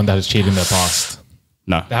date someone that has cheated in their past?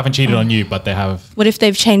 No. They haven't cheated on you, but they have. What if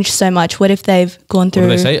they've changed so much? What if they've gone What through? do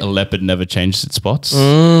they say? A leopard never changes its spots.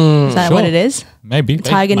 Is that Sure. what it is? Maybe. A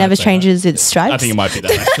tiger never changes its stripes. I think it might be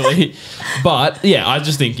that, actually. But yeah, I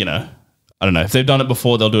just think, I don't know. If they've done it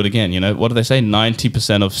before, they'll do it again. What do they say?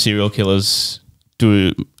 90% of serial killers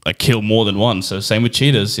do kill more than one. So same with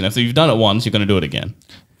cheaters. If you've done it once, you're going to do it again.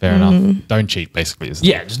 Fair enough. Don't cheat, basically. Isn't it?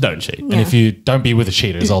 Yeah, just don't cheat. And if you don't be with a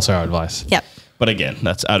cheater, is also our advice. Yep. But again,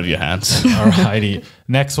 that's out of your hands. Alrighty.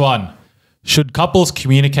 Next one. Should couples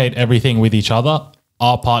communicate everything with each other?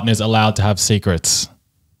 Are partners allowed to have secrets?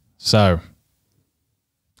 So,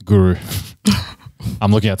 Guru.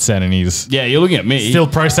 I'm looking at Sen and he's Yeah, you're looking at me. still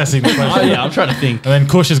processing the question. Yeah, I'm trying to think. And then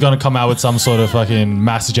Kush is going to come out with some sort of fucking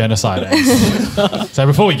mass genocide. So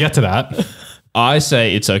before we get to that, I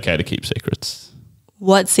say it's okay to keep secrets.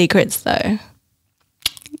 What secrets though?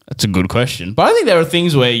 That's a good question. But I think there are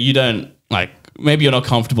things where you don't, maybe you're not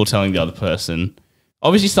comfortable telling the other person.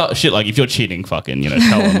 Obviously, shit like if you're cheating, fucking,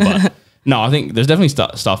 tell them. But no, I think there's definitely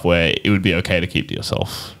stuff where it would be okay to keep to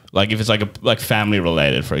yourself. Like if it's like family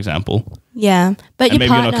related, for example. Yeah, but And your maybe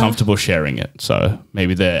partner. you're not comfortable sharing it. So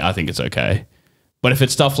maybe there, I think it's okay. But if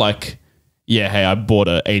it's stuff like, yeah, hey, I bought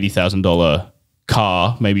a $80,000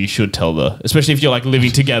 car, maybe you should tell especially if you're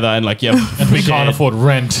living together and you have we can't afford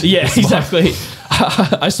rent. Yeah, exactly.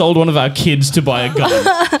 I sold one of our kids to buy a gun.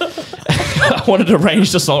 I wanted a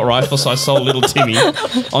ranged assault rifle, so I sold little Timmy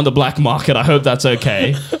on the black market. I hope that's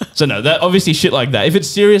okay. So no, that obviously shit like that. If it's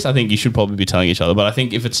serious, I think you should probably be telling each other. But I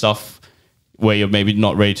think if it's stuff where you're maybe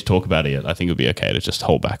not ready to talk about it yet, I think it would be okay to just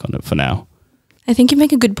hold back on it for now. I think you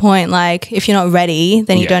make a good point. If you're not ready,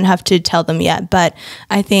 then you Yeah. don't have to tell them yet. But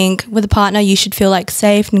I think with a partner, you should feel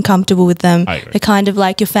safe and comfortable with them. I agree. They're kind of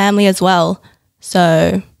like your family as well.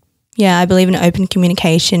 So yeah, I believe in open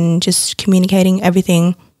communication, just communicating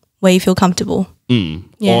everything where you feel comfortable.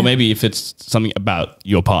 Yeah. Or maybe if it's something about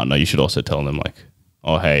your partner, you should also tell them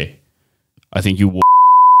oh, hey, I think you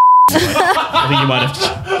I think you might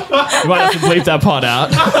have to bleep that part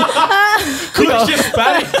out. Kush just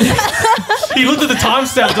panicked. He looked at the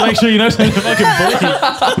timestamp to make sure you know something to fucking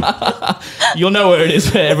bleep. You'll know where it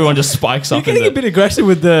is where everyone just spikes up. You're getting a bit aggressive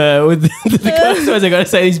with the curse words I got to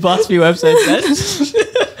say these past few episodes, man.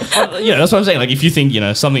 That's what I'm saying. If you think,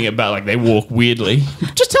 something about they walk weirdly,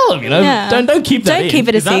 just tell them, Yeah. Don't keep that Don't in. keep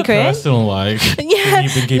it a Is that secret. personal, Yeah. thing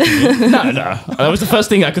you've been keeping in? No. That was the first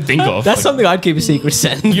thing I could think of. That's something I'd keep a secret,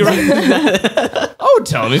 Sen. You're right. I would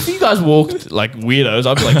tell them if you guys walked like weirdos.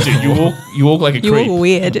 I'd be like, dude, you walk like a You creep. look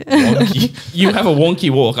weird. You have a wonky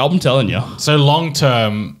walk. I'm telling you. So long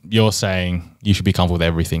term, you're saying you should be comfortable with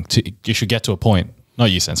everything. You should get to a point.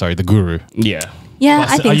 Not you, Sen, sorry, the guru. Yeah. Yeah,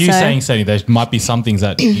 I Are think you so. saying, Seni, there might be some things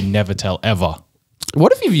that you never tell ever?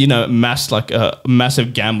 What if you've amassed a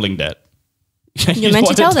massive gambling debt? You're meant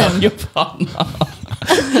to want tell them. your partner.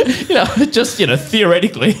 Just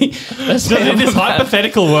theoretically. Let's say In this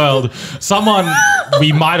hypothetical world, someone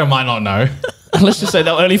we might or might not know. let's just say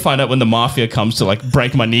they'll only find out when the mafia comes to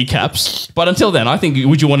break my kneecaps. But until then, I think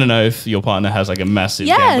would you want to know if your partner has a massive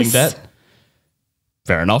gambling Yes. debt?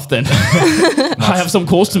 Fair enough then. I have some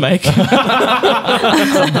calls to make.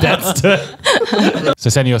 So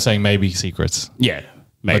Seni, you're saying maybe secrets. Yeah,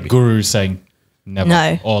 maybe. But Guru's saying never.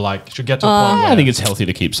 No. Or should get to a point where I think it's healthy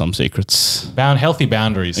to keep some secrets. healthy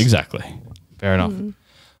boundaries. Exactly. Fair enough.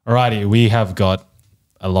 Alrighty, we have got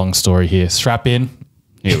a long story here. Strap in.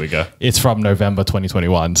 Here we go. It's from November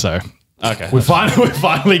 2021, so Okay. We're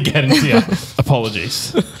finally getting to you.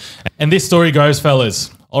 Apologies. And this story goes,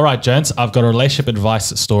 fellas. All right, gents, I've got a relationship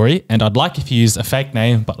advice story, and I'd like if you used a fake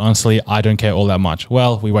name, but honestly, I don't care all that much.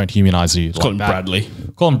 Well, we won't humanize you. Call him Bradley.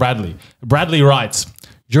 Call him Bradley. Bradley writes,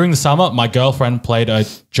 during the summer, my girlfriend played a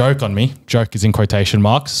joke on me. Joke is in quotation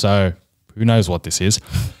marks, so who knows what this is.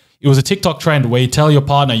 It was a TikTok trend where you tell your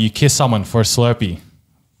partner you kiss someone for a Slurpee.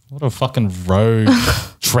 What a fucking rogue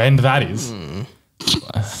trend that is.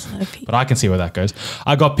 But I can see where that goes.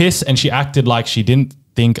 I got pissed and she acted like she didn't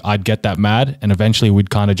think I'd get that mad, and eventually we'd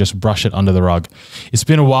kind of just brush it under the rug. It's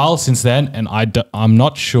been a while since then, and I'm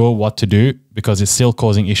not sure what to do because it's still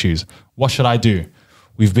causing issues. What should I do?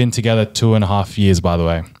 We've been together 2.5 years, by the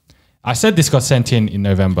way. I said this got sent in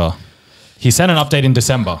November. He sent an update in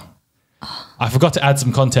December. I forgot to add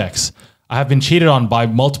some context. I have been cheated on by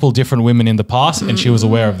multiple different women in the past, and she was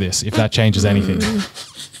aware of this, if that changes anything.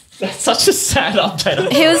 That's such a sad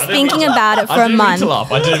update. He was thinking about it for a month.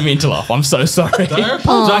 I didn't mean to laugh. I'm so sorry. Don't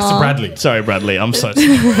apologize to Bradley. Sorry, Bradley. I'm so sorry.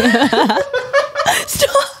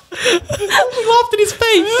 Stop. He laughed in his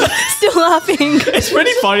face. Still laughing. It's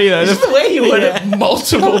pretty funny though. The way you word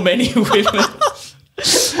it, many women.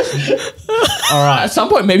 All right. At some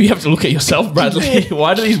point, maybe you have to look at yourself, Bradley.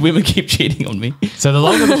 Why do these women keep cheating on me? So the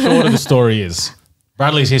long and the short of the story is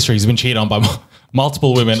Bradley's history has been cheated on by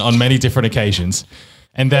multiple women on many different occasions.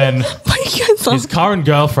 And then his current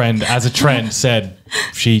girlfriend, as a trend, said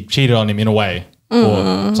she cheated on him in a way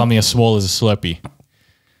for something as small as a Slurpee.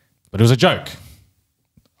 But it was a joke.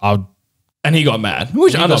 And he got mad,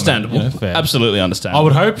 which understandable. Mad, fair. Absolutely understandable. I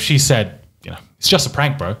would hope she said, it's just a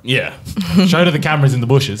prank, bro. Yeah. Showed her the cameras in the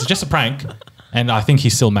bushes. It's just a prank. And I think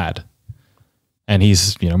he's still mad. And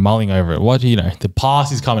he's, mulling over it. What do you know? The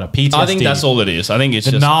past is coming up. PTSD. I think that's all it is. I think it's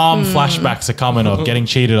the just numb flashbacks are coming of getting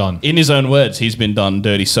cheated on. in his own words, he's been done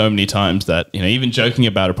dirty so many times that, even joking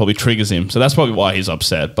about it probably triggers him. So that's probably why he's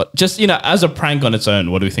upset. But just, as a prank on its own,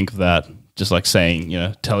 what do we think of that? Just like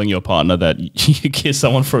saying, telling your partner that you kiss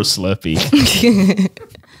someone for a Slurpee.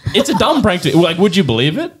 It's a dumb prank. Like, would you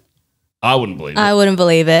believe it? I wouldn't believe it. I wouldn't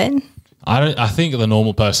believe it. I think the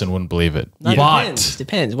normal person wouldn't believe it. No, But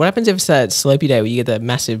depends. What happens if it's that Slurpee day where you get the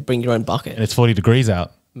massive bring your own bucket? it's 40 degrees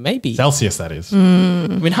out. Maybe. Celsius, that is. I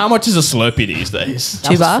mean, how much is a Slurpee these days?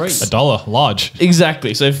 $2. $1, large.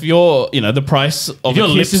 Exactly. So if you're, the price of If your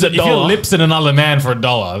a kiss is lips, $1. if your lips in another man for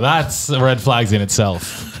 $1, that's red flags in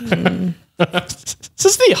itself. This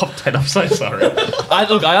is the update. I'm so sorry.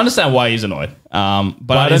 I understand why he's annoyed. But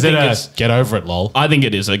I don't think it's get over it, lol. I think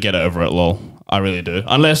it is a get over it, lol. I really do.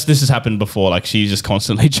 Unless this has happened before, like she's just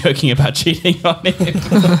constantly joking about cheating on him.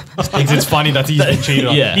 Thinks it's funny that he's been cheated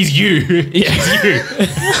on. Yeah. He's you. Yeah. He's you.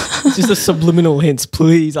 It's just a subliminal hints.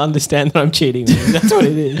 Please understand that I'm cheating. That's what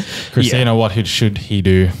it is. Christina, what should he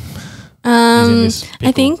do? He's in this pickle.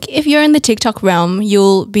 I think if you're in the TikTok realm,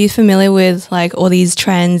 you'll be familiar with like all these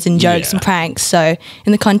trends and jokes and pranks. So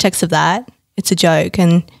in the context of that, it's a joke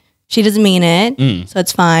and she doesn't mean it. So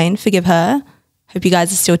it's fine. Forgive her. Hope you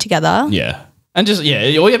guys are still together. Yeah. And just, all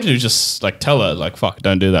you have to do is just like tell her, like, fuck,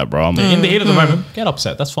 don't do that, bro. In the heat of the moment, get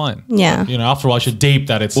upset. That's fine. Yeah. After a while, you're deep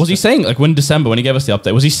that it's. Was he saying, like, when December, when he gave us the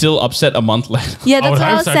update, was he still upset a month later? Yeah, I that's would what I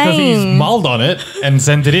hope was so because he's saying. mulled on it and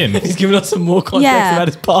sent it in. He's giving us some more context Yeah. about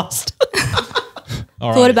his past.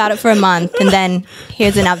 All Thought right. about it for a month and then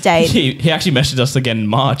here's an update. He actually messaged us again in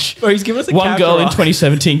March. Bro, he's giving us a One girl in character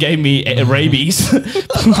 2017 gave me rabies.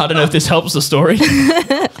 I don't know if this helps the story.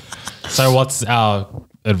 So what's our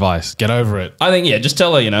advice? Get over it. I think, just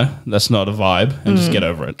tell her, that's not a vibe and just get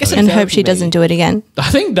over it. Guess And Therapy, hope she doesn't maybe. do it again. I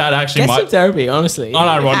think that actually Get some might, therapy, honestly.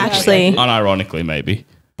 unironically maybe.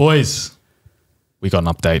 Boys, we got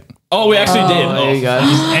an update. Oh, we actually did. There you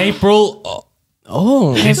go. April.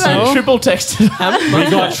 Oh. So triple texted.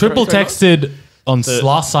 We got triple texted on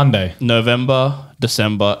last Sunday. November,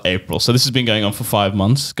 December, April. So this has been going on for 5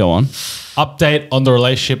 months. Go on. Update on the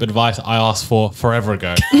relationship advice I asked for forever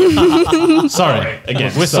ago. Sorry.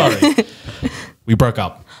 Again, We're sorry. We broke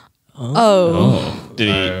up. Oh.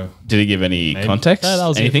 Did he give any context? No, that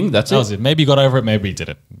was Anything? It. That's that it. was it. Maybe he got over it. Maybe he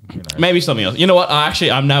didn't. Maybe something else. You know what?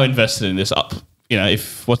 I'm now invested in this up.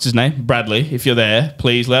 If what's his name? Bradley, if you're there,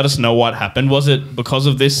 please let us know what happened. Was it because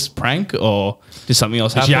of this prank or did something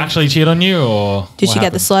else Did happen? she actually cheat on you or Did she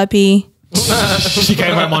get the Slurpee? She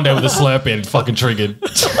came home one day with a Slurpee and fucking triggered.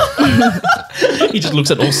 He just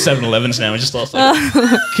looks at all 7-Elevens now and just starts like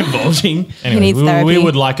convulsing. Anyway, needs we therapy.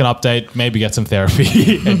 would like an update. Maybe get some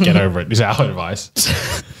therapy and get over it is our advice.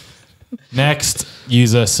 Next,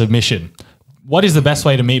 user submission. What is the best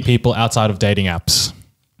way to meet people outside of dating apps?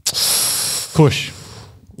 Kush,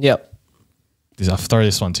 Yep. I'll throw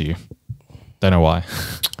this one to you. Don't know why.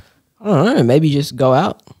 I don't know. Maybe just go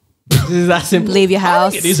out. Is that simple? Leave your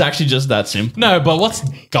house. It is actually just that simple. No, but what's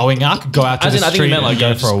going out? Go out to As the in, I think street you meant and like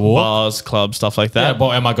go for a walk. bars, clubs, stuff like Yeah, that. but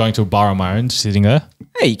am I going to a bar on my own, sitting there?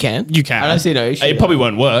 Hey, you can. You can. I don't see no issue. It probably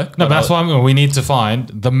won't work. No, but that's why we need to find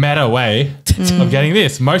the meta way of getting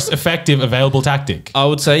this most effective available tactic. I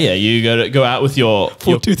would say, yeah, you go out with your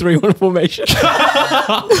 4-2-3-1 formation.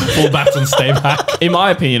 Fullbacks and stay back. In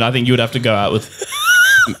my opinion, I think you would have to go out with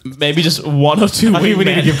maybe just one or two. I think we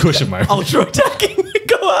need to wingmen. give Kush a mo. Ultra attacking.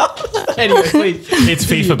 Go out. Anyway, please. It's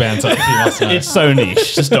FIFA banter. If you must know. It's so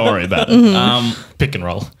niche. Just don't worry about it. Pick and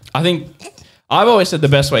roll. I think I've always said the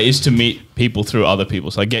best way is to meet people through other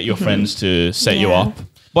people. So like get your friends to set you Yeah. up.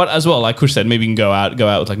 But as well, like Kush said, maybe you can go out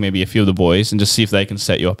with like maybe a few of the boys and just see if they can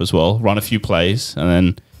set you up as well. Run a few plays and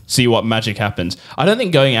then see what magic happens. I don't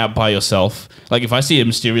think going out by yourself, like if I see a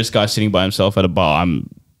mysterious guy sitting by himself at a bar, I'm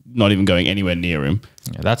not even going anywhere near him.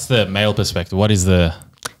 Yeah, that's the male perspective. What is the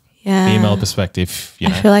Yeah. female perspective? You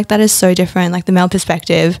know? I feel like that is so different, like the male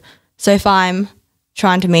perspective. So if I'm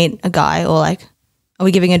trying to meet a guy, or like, are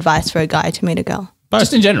we giving advice for a guy to meet a girl?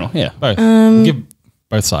 Just in general, yeah. Both. We'll give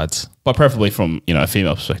both sides. But preferably from, a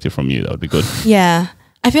female perspective from you, that would be good. Yeah.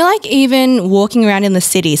 I feel like even walking around in the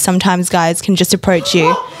city, sometimes guys can just approach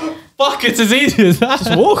you. Fuck, it's as easy as that.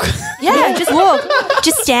 Just walk. Yeah, just walk.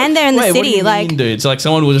 Just stand there in the Wait, what do city. you Like, mean, dude? It's like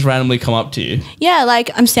someone will just randomly come up to you. yeah, like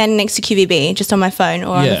I'm standing next to QVB just on my phone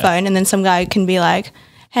or on the Yeah. phone, and then some guy can be like,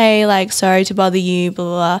 hey, like, sorry to bother you, blah,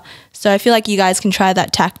 blah, blah. So I feel like you guys can try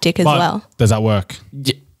that tactic as well. Does that work?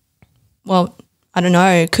 Well, I don't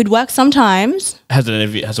know. Could work sometimes. Has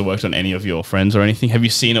it worked on any of your friends or anything? Have you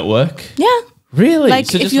seen it work? Yeah. Really? Like,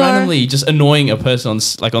 So if just you're- randomly just annoying a person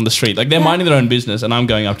on the street. Like they're minding their own business and I'm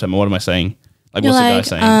going up to them. What am I saying? Like You're what's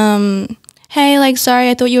the like, guy saying? Hey, like, sorry,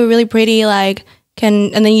 I thought you were really pretty. Like,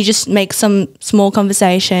 and then you just make some small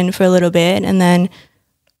conversation for a little bit and then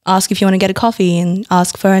ask if you want to get a coffee and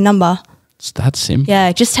ask for a number. It's that simple.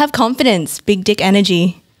 Yeah, just have confidence. Big dick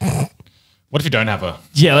energy. What if you don't have a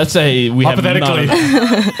Yeah, let's say we have hypothetically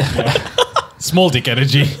small dick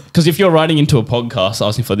energy? Because if you're writing into a podcast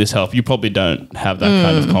asking for this help, you probably don't have that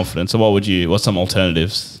kind of confidence. So what's some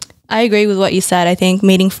alternatives? I agree with what you said. I think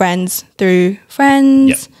meeting friends through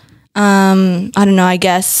friends. Yep. I don't know, I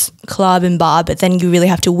guess club and bar, but then you really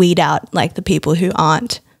have to weed out like the people who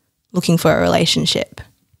aren't looking for a relationship.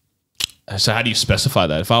 So how do you specify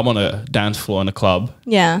that? If I'm on a dance floor in a club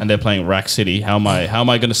Yeah. and they're playing Rack City, how am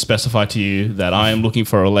I going to specify to you that I am looking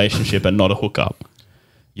for a relationship and not a hookup?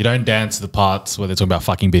 You don't dance the parts where they're talking about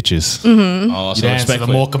fucking bitches. Oh, You so dance to the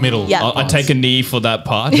respectfully. more committal. Yeah. I take a knee for that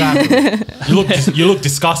part. Exactly. you look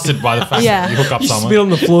disgusted by the fact Yeah. that you hook up someone. Spit on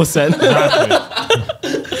the floor, Sen.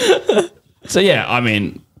 Exactly. So yeah,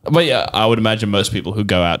 I would imagine most people who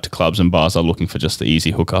go out to clubs and bars are looking for just the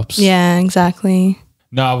easy hookups. Yeah, exactly.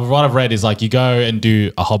 No, what I've read is like you go and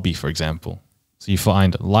do a hobby, for example. So you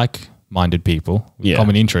find like-minded people with Yeah.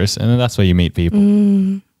 common interests, and then that's where you meet people.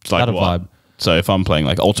 It's like That a what? vibe. So if I'm playing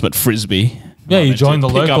like ultimate frisbee, Yeah, you I'm join the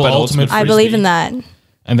to pick local up at ultimate I believe in that.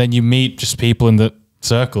 And then you meet just people in the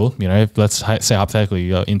circle, you know, let's say hypothetically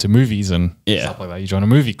you're into movies and Yeah. stuff like that. You join a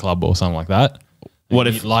movie club or something like that. What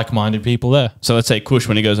You if- meet like-minded people there? So let's say Kush,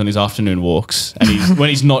 when he goes on his afternoon walks and when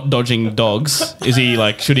he's not dodging dogs, is he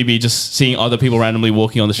like, should he be just seeing other people randomly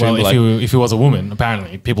walking on the street? Well, and be if he was a woman,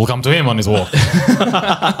 apparently people come to him on his walk.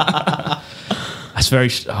 that's very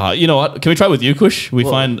hard. You know what? Can we try with you, Kush? What do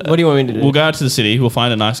you want me to do? We'll go out to the city. We'll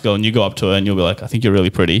find a nice girl and you go up to her and you'll be like, I think you're really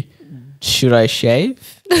pretty. Should I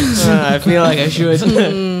shave? I feel like I should.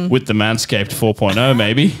 With the Manscaped 4.0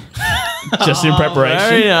 maybe. Just in preparation.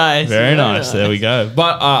 Very nice. Very nice. There we go.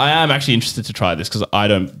 But I am actually interested to try this because I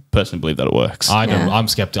don't personally believe that it works. I'm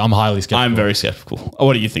skeptical. I'm highly skeptical. I'm very skeptical.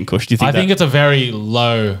 What do you think, Kush? Do you think I think it's a very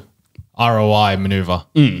low ROI maneuver.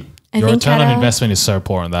 Your return on investment is so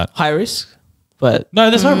poor on that. High risk, but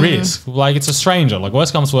No, there's no risk. Like it's a stranger. Like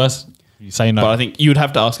worst comes to worst, you say no. But I think you would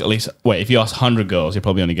have to ask at least, if you ask 100 girls, you're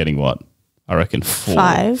probably only getting what? I reckon 4.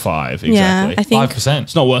 Five. 5, Yeah, exactly. I think 5%.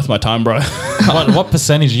 It's not worth my time, bro. what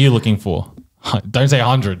percentage are you looking for? Don't say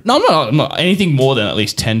 100. No, I'm not. Anything more than at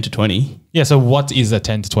least 10 to 20. Yeah, so what is a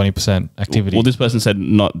 10 to 20% activity? Well, this person said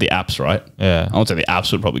not the apps, right? Yeah. I would say the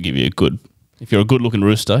apps would probably give you a good, if you're a good looking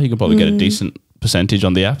rooster, you can probably get a decent percentage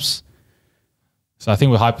on the apps. So I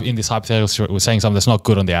think in this hypothetical, we're saying something that's not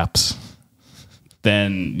good on the apps.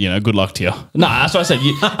 Then, good luck to you. No, that's what I said.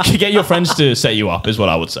 You get your friends to set you up is what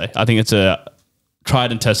I would say. I think it's a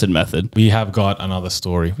tried and tested method. We have got another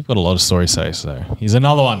story. We've got a lot of stories today, so here's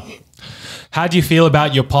another one. How do you feel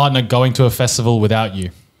about your partner going to a festival without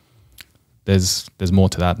you? There's more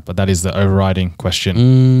to that, but that is the overriding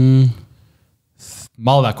question.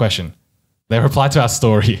 Mull that question. They replied to our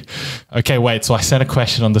story. Okay, wait. So I sent a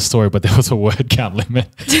question on the story, but there was a word count limit.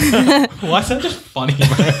 Why is that just funny,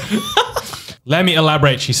 bro? Let me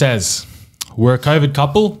elaborate. She says, we're a COVID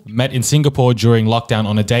couple, met in Singapore during lockdown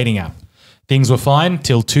on a dating app. Things were fine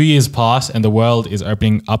till 2 years pass and the world is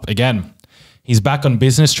opening up again. He's back on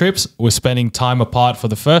business trips. We're spending time apart for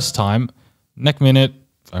the first time. Next minute.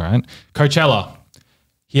 All right. Coachella.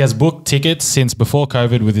 He has booked tickets since before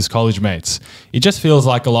COVID with his college mates. It just feels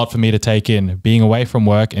like a lot for me to take in, being away from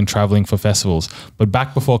work and traveling for festivals. But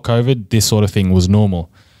back before COVID, this sort of thing was normal.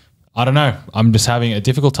 I don't know. I'm just having a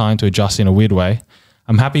difficult time to adjust in a weird way.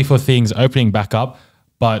 I'm happy for things opening back up,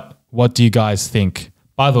 but what do you guys think?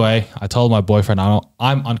 By the way, I told my boyfriend I'm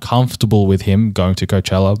uncomfortable with him going to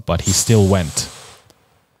Coachella, but he still went.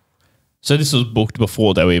 So this was booked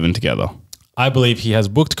before they were even together. I believe he has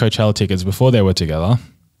booked Coachella tickets before they were together.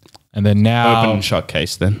 And then now, Open and shut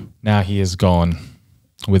case then. now he is gone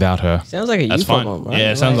without her. Sounds like a That's you fine. problem, right?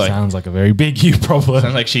 Yeah, it sounds like Sounds like a very big you problem.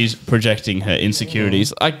 sounds like she's projecting her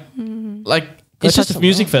insecurities. Like Go it's just touch a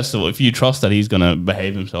music festival. If you trust that he's gonna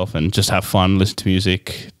behave himself and just have fun, listen to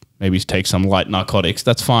music, maybe take some light narcotics,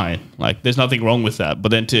 that's fine. Like there's nothing wrong with that. But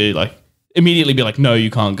then to like immediately be like, no, you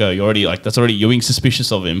can't go. You're already like you're being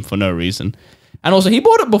suspicious of him for no reason. And also, he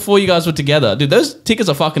bought it before you guys were together. Dude, those tickets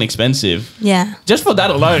are fucking expensive. Yeah. Just for that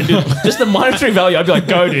alone, dude. Just the monetary value, I'd be like,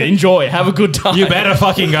 go, dude. Enjoy. Have a good time. You better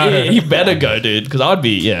fucking go. Yeah, you better go, dude. Because I'd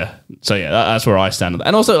be, yeah. So, yeah, that's where I stand.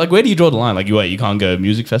 And also, like, where do you draw the line? Like, you can't go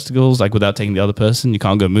music festivals, like, without taking the other person. You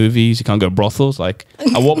can't go movies. You can't go brothels. Like,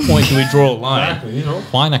 at what point do we draw a line? These are all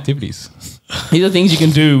fine activities. These are things you can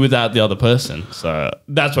do without the other person. So,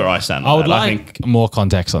 that's where I stand. I would I like think more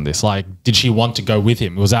context on this. Like, did she want to go with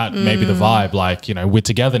him? Was that maybe the vibe? Like, we're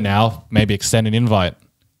together now, maybe extend an invite.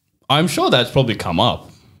 I'm sure that's probably come up.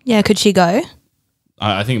 Yeah. Could she go?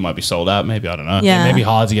 I think it might be sold out. Maybe, I don't know. Yeah. Maybe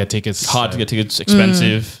hard to get tickets. Hard to get tickets,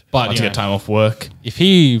 expensive, But, hard to you get know. time off work. If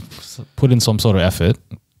he put in some sort of effort,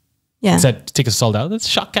 Yeah. said tickets sold out, that's a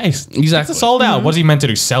shut case. Exactly. It's sold out. What's he meant to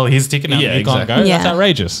do? Sell his ticket now? Yeah, You can't exactly. go? Yeah. That's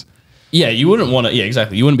outrageous. Yeah, you wouldn't want to. Yeah,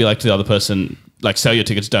 exactly. You wouldn't be like to the other person, like, sell your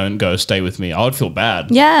tickets, don't go, stay with me. I would feel bad.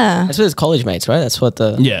 Yeah. That's what his college mates, right? That's what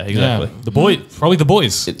the Yeah, exactly. Yeah. The boy, probably the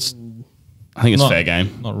boys. I think it's Not- fair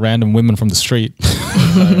game. Not random women from the street.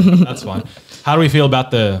 So, that's fine. How do we feel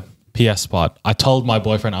about the PS part? I told my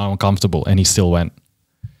boyfriend I'm uncomfortable and he still went.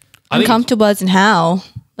 Uncomfortable as in how?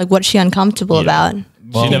 Like, what's she uncomfortable about?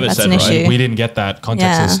 She never That's said an right. issue. We didn't get that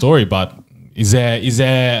context of Yeah. the story, but is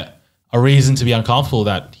there a reason to be uncomfortable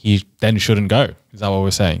that he then shouldn't go? Is that what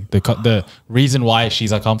we're saying? The reason why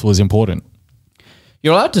she's uncomfortable is important.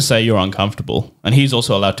 You're allowed to say you're uncomfortable, and he's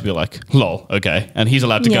also allowed to be like, lol, okay. And he's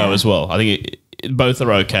allowed to go Yeah. as well. I think both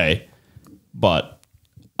are okay, but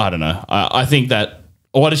I don't know. I think that,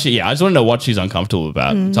 what is she, I just want to know what she's uncomfortable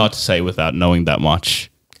about. It's hard to say without knowing that much.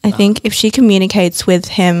 I think if she communicates with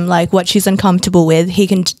him, like, what she's uncomfortable with, he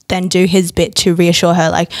can then do his bit to reassure her,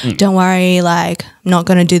 like, don't worry, like, I'm not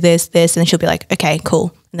going to do this. And then she'll be like, okay,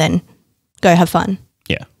 cool. And then go have fun.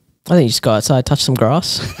 Yeah. I think you just go outside, touch some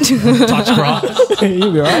grass. Touch grass.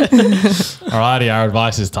 You'll be right. Alrighty, our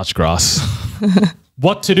advice is touch grass.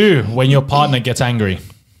 What to do when your partner gets angry?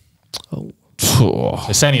 So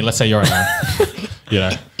Sani, let's say you're a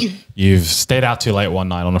man. You've stayed out too late one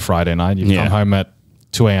night on a Friday night. You've Yeah. come home at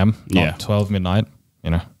 2 a.m., not Yeah. 12 midnight,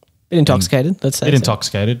 Bit intoxicated, let's say. bit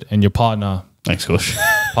intoxicated, and your partner Thanks, Kush.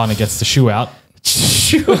 gets the shoe out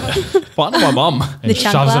Partner my mum. and The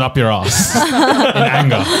shoves chancla? it up your ass in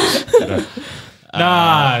anger.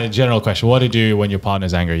 General question. What do you do when your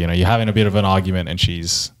partner's angry? You're having a bit of an argument and she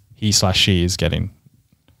is getting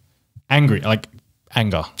angry, like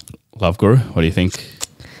anger. Love Guru, what do you think?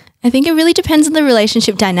 I think it really depends on the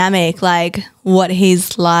relationship dynamic, like what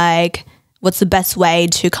he's like, what's the best way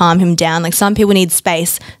to calm him down. Like, some people need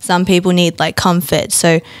space, some people need like comfort. So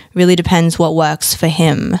it really depends what works for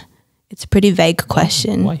him. It's a pretty vague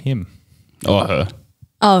question. Why him? Or her.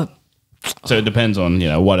 Oh, So it depends on,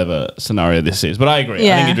 whatever scenario this is. But I agree. I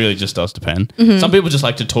Yeah. think it really just does depend. Some people just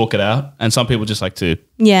like to talk it out, and some people just like to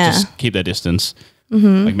Yeah. just keep their distance,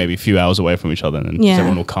 like maybe a few hours away from each other, and then Yeah.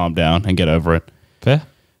 everyone will calm down and get over it. Fair?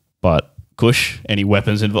 But Kush, any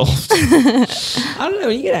weapons involved? I don't know.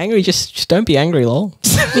 When you get angry, just don't be angry, lol.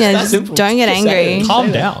 yeah, just simple. don't get Just say angry. it.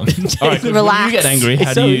 Calm down. All right, Kush, when Relax. you get angry,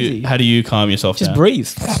 It's so easy. how do you calm yourself Just down? breathe.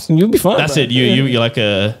 You'll be fine. That's bro. it. You're like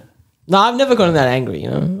a No, I've never gotten that angry.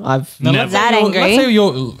 I've Now, Never. That angry? Let's say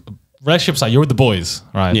your relationship's like you're with the boys,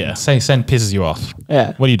 right? Yeah. Say Sen pisses you off.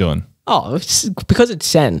 yeah. What are you doing? Oh, it's because it's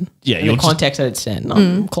Sen. Yeah, in you'll the just- context that it's Sen.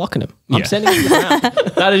 I'm clocking him. I'm Yeah. sending him around.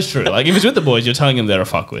 that is true. Like if it's with the boys, you're telling them they're a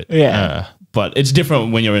fuckwit. Yeah. But it's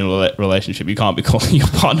different when you're in a relationship. You can't be calling your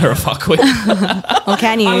partner a fuckwit. Or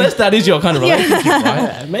can you? Unless that is your kind of relationship, right?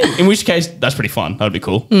 Yeah, maybe. In which case, that's pretty fun. That'd be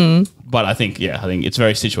cool. But I think it's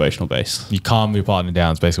very situational based. You calm your partner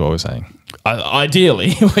down is basically what we're saying. Ideally,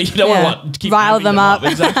 you don't want to keep Rile amping them up.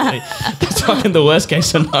 Exactly. That's fucking the worst case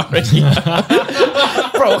scenario.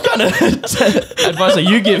 Bro, what kind of advice are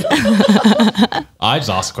you giving? I just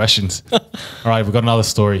ask questions. All right, we've got another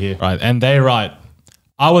story here. Right, and they write,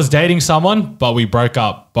 I was dating someone, but we broke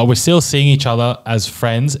up, but we're still seeing each other as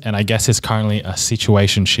friends, and I guess it's currently a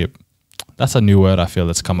situationship. That's a new word I feel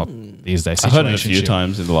that's come up these days. I've heard it a few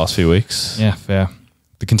times in the last few weeks. Yeah, fair.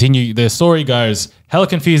 The story goes, hella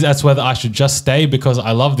confused as to whether I should just stay because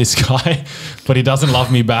I love this guy, but he doesn't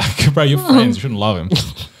love me back. Bro, you're friends, you shouldn't love him.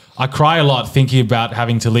 I cry a lot thinking about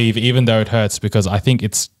having to leave, even though it hurts because I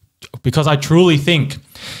truly think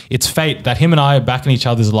it's fate that him and I are back in each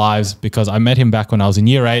other's lives because I met him back when I was in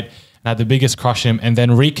year 8 and had the biggest crush on him and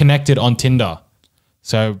then reconnected on Tinder.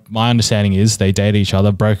 So my understanding is they dated each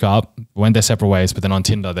other, broke up, went their separate ways, but then on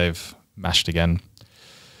Tinder they've matched again.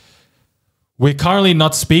 We're currently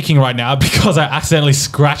not speaking right now because I accidentally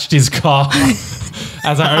scratched his car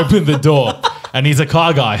as I opened the door. And he's a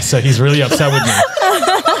car guy, so he's really upset with me.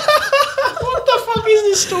 What the fuck is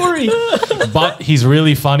this story? But he's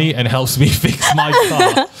really funny and helps me fix my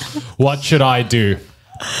car. What should I do?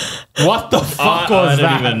 What the fuck was that?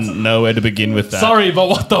 I don't even know where to begin with that. Sorry, but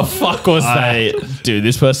what the fuck was that? Dude,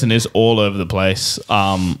 this person is all over the place. What's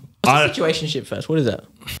a situationship first? What is that?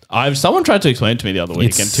 Someone tried to explain it to me the other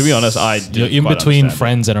week, and to be honest, you're in between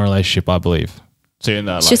friends and a relationship, I believe. So you're in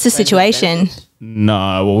that, It's just a situation. No,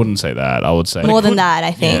 I wouldn't say that. I would say More than that,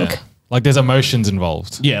 I think. Yeah. Like there's emotions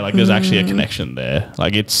involved. Yeah, like there's actually a connection there.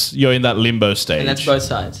 Like you're in that limbo stage. And that's both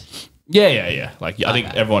sides. Yeah. Like I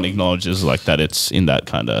think everyone acknowledges like that it's in that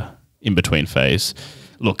kind of in between phase.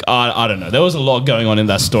 Look, I don't know. There was a lot going on in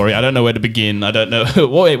that story. I don't know where to begin. I don't know.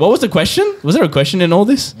 Wait, what was the question? Was there a question in all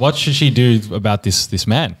this? What should she do about this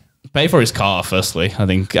man? Pay for his car, firstly. I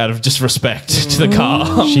think out of just respect to the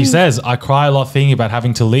car. She says, I cry a lot thinking about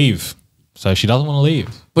having to leave. So she doesn't want to leave.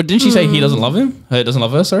 But didn't she say he doesn't love him? Doesn't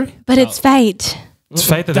love her, sorry? But it's fate. It's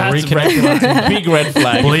fate that they're That's reconnected. big red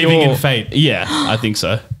flag. Believing in fate. Yeah, I think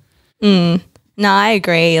so. No, I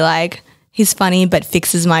agree. Like, he's funny but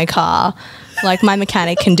fixes my car. Like, my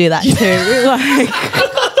mechanic can do that too.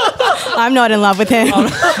 Like, I'm not in love with him.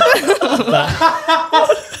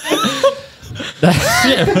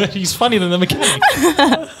 Yeah, but he's funnier than the mechanic.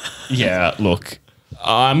 Yeah, look,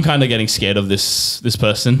 I'm kind of getting scared of this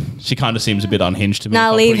person. She kind of seems a bit unhinged to me.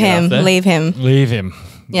 No, leave him. Leave him. Leave him.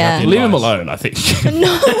 Yeah. That's Leave him advice. alone, I think.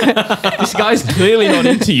 This guy's clearly not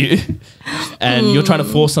into you. And you're trying to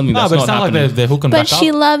force something No, that's but not it's not like happening. they're hooking But back she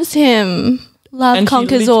up. loves him. Love And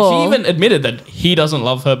conquers she all. even admitted that he doesn't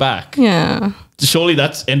love her back. Yeah. Surely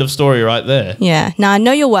that's end of story right there. Yeah. Nah,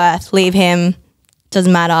 know your worth. Leave him.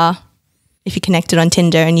 Doesn't matter if you connected on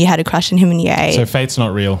Tinder and you had a crush on him in year 8. So fate's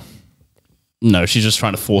not real. No, she's just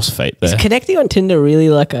trying to force fate there. Connecting on Tinder really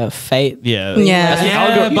like a fate? Yeah. Yeah. That's the Yeah,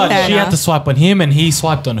 algorithm. but Fair she had enough. to swipe on him and he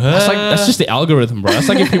swiped on her. That's just the algorithm, bro. That's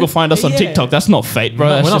like if people find us on Yeah. TikTok. That's not fate, bro.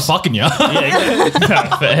 No, That's we're not just, fucking you. yeah,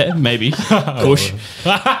 exactly. Fair, maybe. Kush.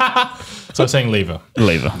 So I'm saying leave her.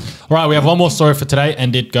 Leave her. All right, we have one more story for today,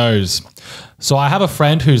 and it goes. So I have a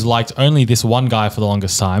friend who's liked only this one guy for the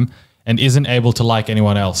longest time and isn't able to like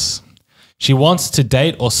anyone else. She wants to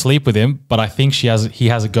date or sleep with him, but I think he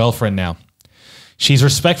has a girlfriend now. She's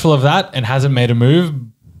respectful of that and hasn't made a move,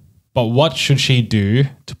 but what should she do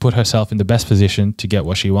to put herself in the best position to get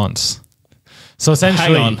what she wants? So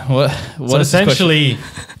essentially, Hang on. What so is the essentially,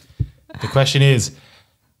 the question is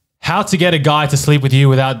how to get a guy to sleep with you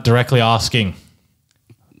without directly asking.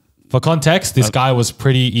 For context, this guy was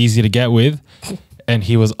pretty easy to get with, and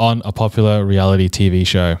he was on a popular reality TV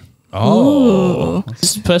show. Oh.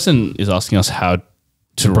 This person is asking us how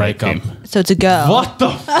to break rape up. him. So it's a girl. What the?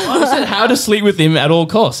 I said how to sleep with him at all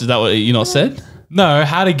costs. Is that what you not said? No,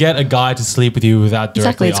 how to get a guy to sleep with you without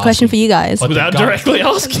directly Exactly. It's a question for you guys. But the Without guy- directly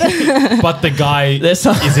asking. But the guy There's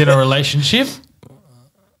some- is in a relationship.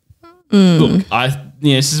 Look,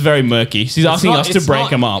 this is very murky. She's asking us to break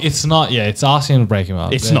him up. It's not. Yeah, it's asking him to break him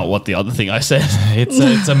up. It's Yeah. not what the other thing I said.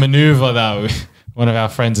 It's a maneuver that one of our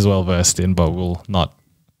friends is well versed in, but we'll not.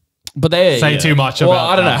 But they Say too much well, about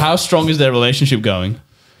I don't know. that. How strong is their relationship going?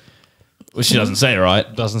 Well, she doesn't say,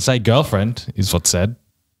 right? Doesn't say girlfriend is what's said.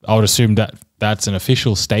 I would assume that that's an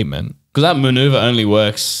official statement. Because that maneuver only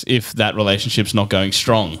works if that relationship's not going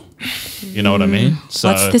strong. You know what I mean? So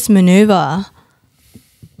What's this maneuver?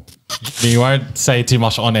 You won't say too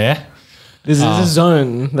much on air. There's a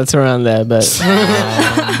zone that's around there, but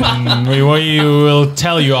we will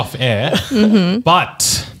tell you off air.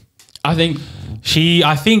 But I think she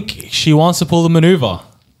wants to pull the maneuver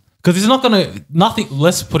because it's not gonna nothing.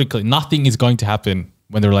 Let's put it clear: nothing is going to happen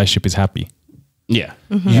when the relationship is happy. yeah,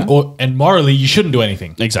 And morally, you shouldn't do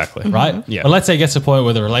anything. exactly. Right? Yeah. But let's say it gets to a point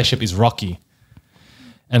where the relationship is rocky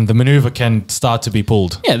and the maneuver can start to be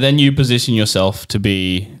pulled. Yeah, then you position yourself to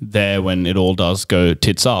be there when it all does go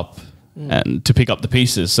tits up and to pick up the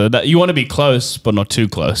pieces. So that you want to be close, but not too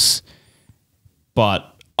close.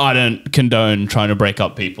 But I don't condone trying to break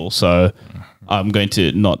up people, so I'm going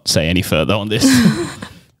to not say any further on this.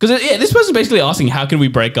 Because this person's basically asking, how can we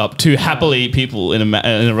break up two happily people in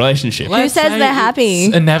a relationship? Who says they're happy?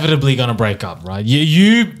 It's inevitably going to break up, right?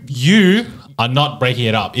 You are not breaking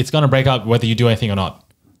it up. It's going to break up whether you do anything or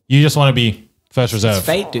not. You just want to be first reserve. it's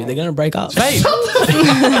fate, dude. They're gonna break up. Fate.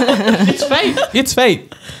 It's fate. It's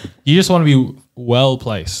fate. You just want to be well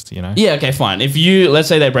placed, you know? Yeah, okay, fine. If let's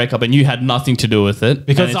say they break up and you had nothing to do with it,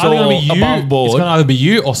 Because and it's either going to be you, above it's board. going to either be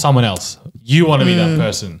you or someone else. You want to be that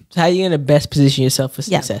person. So how are you gonna best position yourself for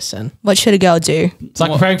Yeah. success, son? What should a girl do? It's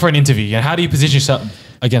like preparing for an interview. And how do you position yourself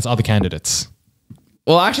against other candidates?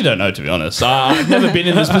 Well, I actually don't know, to be honest. I've never been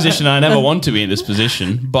in this position. I never want to be in this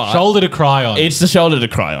position. But Shoulder to cry on. it's the shoulder to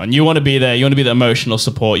cry on. You want to be there. You want to be the emotional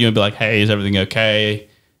support. You want to be like, hey, is everything okay?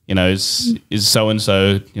 You know, is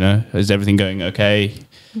so-and-so, you know, is everything going okay?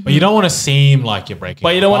 But you don't want to seem like you're breaking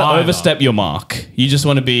But you don't want to either. overstep your mark. You just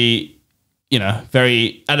want to be, you know,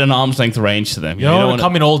 very at an arm's length range to them. You don't want to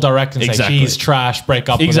come in all direct and Exactly. say, she's trash, break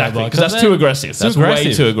up Exactly, with her. because that's too aggressive. That's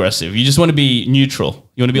way too aggressive. You just want to be neutral.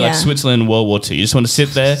 You want to be like Yeah. Switzerland in World War II. You just want to sit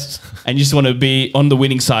there and you just want to be on the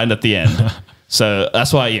winning side at the end. So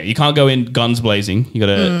that's why, you can't go in guns blazing. You got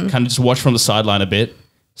to kind of just watch from the sideline a bit,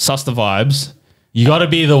 suss the vibes. You got to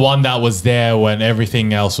be the one that was there when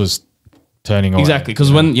everything else was turning away. Exactly,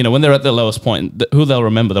 because when they're at their lowest point, who they'll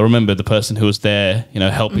remember the person who was there,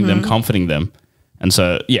 helping them, comforting them. And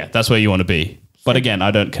so, yeah, that's where you want to be. But again,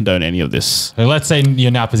 I don't condone any of this. So let's say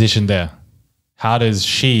you're now positioned there. How does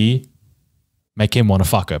she make him want to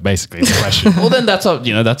fuck her, basically, is the question. Well, then that's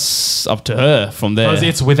up to her from there. Because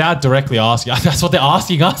it's without directly asking. That's what they're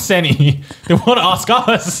asking us, Senny. They want to ask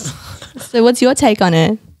us. So what's your take on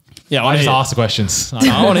it? Yeah, I just hear- ask the questions.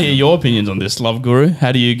 I want to hear your opinions on this, Love Guru.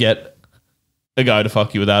 How do you get a guy to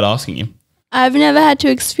fuck you without asking him? I've never had to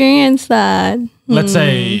experience that. Let's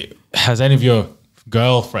say, has any of your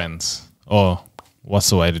girlfriends, or what's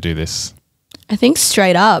the way to do this? I think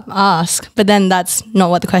straight up ask, but then that's not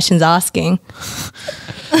what the question's asking.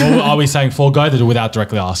 Or are we saying forego the without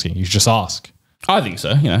directly asking? You just ask. I think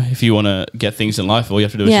so. If you want to get things in life, all you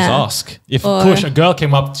have to do is Yeah. just ask. If Or- Kush, a girl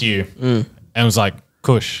came up to you and was like,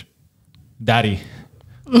 Kush, daddy,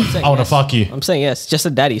 I want to fuck you. I'm saying yes. Just a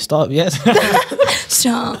daddy. Stop. Yes.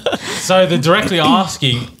 Stop. So the directly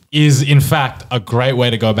asking is, in fact, a great way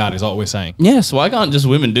to go about it, is what we're saying. Yes, why can't just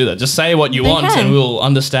women do that? Just say what you They want can. and we'll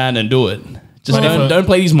understand and do it. Just But if don't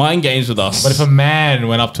play these mind games with us. But if a man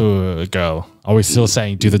went up to a girl, are we still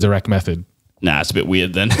saying do the direct method? Nah, it's a bit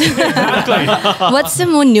weird then. What's the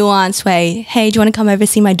more nuanced way? Hey, do you want to come over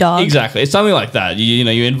see my dog? Exactly. It's something like that. You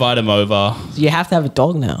invite him over. You have to have a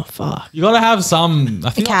dog now. Fuck. You got to have some.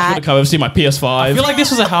 I feel like, Cat. Come over, see my PS5. I feel like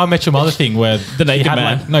this was a How I Met Your Mother thing where The naked he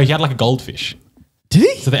had man. he had like a goldfish. Did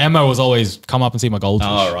he? So the MO was always come up and see my goldfish.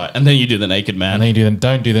 Oh, right. And then you do the naked man. And then you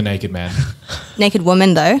don't do the naked man. Naked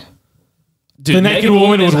woman though. Dude, The naked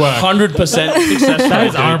woman is would work. 100% successful. That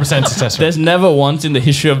is dude. 100% successful. There's never once in the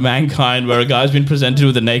history of mankind where a guy's been presented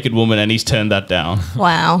with a naked woman and he's turned that down.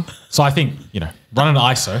 Wow. So I think, run an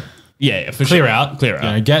ISO, Yeah, for clear sure. out. Clear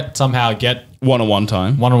out. Get One-on-one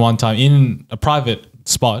time. one-on-one time in a private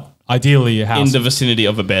spot, ideally a house. In the vicinity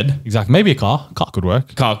of a bed. Exactly. Maybe a car. A car could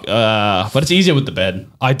work. But it's easier with the bed.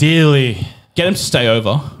 Ideally, Get him to stay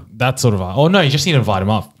over that sort of. Oh, no, you just need to invite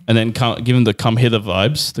him up. and then give him the come hither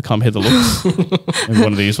vibes, the come hither looks. Maybe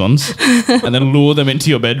one of these ones. And then lure them into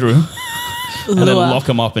your bedroom. And then Lure. lock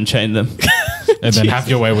them up and chain them. And then have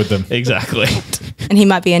your way with them. Exactly. And he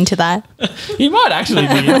might be into that. He might actually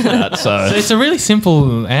be into that. So So it's a really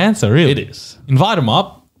simple answer, really. it is. Invite him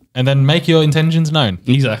up and then make your intentions known.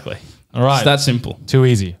 Exactly. All right. It's that simple. Too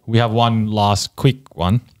easy. We have one last quick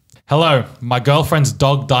one. Hello, my girlfriend's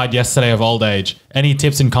dog died yesterday of old age. Any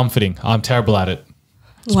tips in comforting? I'm terrible at it.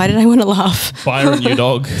 Why did I want to laugh? Buy a new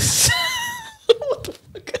dog. We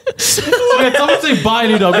had someone say buy a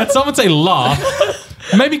new dog. We had someone say laugh.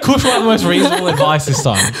 Maybe Kush will have the most reasonable advice this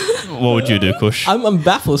time. What would you do, Kush? I'm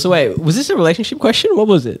baffled. So wait, was this a relationship question? What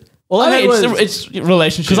was it? All I I mean, heard was it's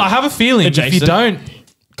relationship. Because I have a feeling if you Adjacent. don't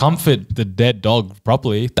comfort the dead dog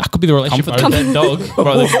properly. That could be the relationship. Comfort the dead dog.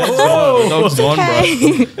 Bro, the dead's gone. The dog's gone, bro.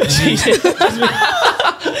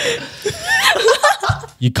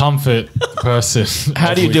 You comfort the person.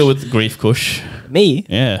 How do you deal with grief, Kush? Me?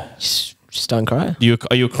 Yeah. Just don't cry.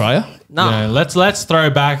 Are you a crier? No. Yeah, let's throw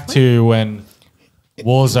back to when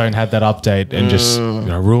Warzone had that update and just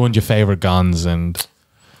ruined your favorite guns, and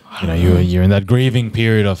you're in that grieving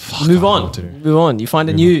period of Move on. Move on. You find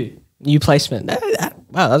a new placement.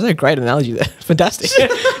 Wow, that was a great analogy there. Fantastic.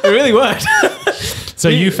 It really worked. So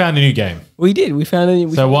you found a new game. We did. We found a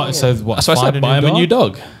new. So what? So what? So I said buy him a new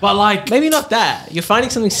dog. But like, Maybe not that. You're finding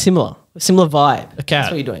something similar. A similar vibe. A cat. That's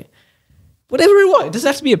what you're doing. Whatever it was. It doesn't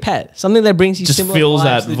have to be a pet. Something that brings you Just similar fills vibes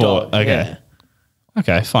that to the void. dog. Okay. Yeah.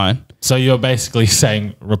 Okay, fine. so you're basically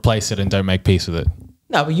saying replace it and don't make peace with it.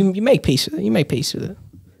 No, but you make peace with it. You make peace with it.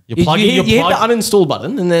 You're plugging. You hit the uninstall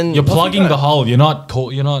button and then You're off you plugging go. the hole. You're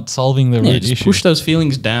not solving the root Just issue. push those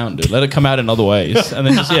feelings down, dude. Let it come out in other ways, and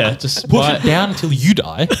then just Push it down until you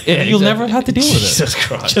die. Yeah, You'll exactly. never have to deal with it. Jesus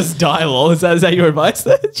Christ. Just die, lol. Is that your advice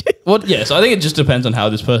there? Well, yeah. So I think it just depends on how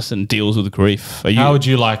this person deals with grief. Are you? How would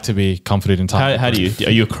you like to be comforted in time? How do you?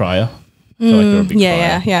 Are you a crier? I feel like you're a big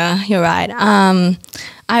crier. Yeah, you're right.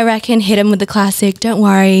 I reckon hit him with the classic, don't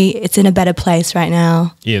worry, it's in a better place right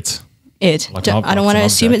now. Like I don't want to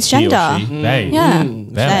assume it's He or gender. she. They. Yeah,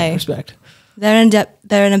 Them. they. Respect. They're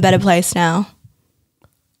in a better place now.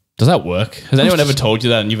 Does that work? Has anyone ever told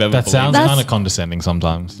you that, and you've ever That sounds That's- kind of condescending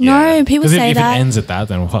sometimes. No, people Because say if that. it ends at that,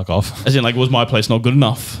 then fuck off. As in, like, was my place not good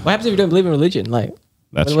enough? What happens if you don't believe in religion? Like,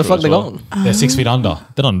 That's where the true fuck as they well. gone? They're 6 feet under.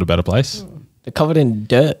 They're not in a better place. They're covered in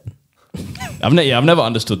dirt. I've never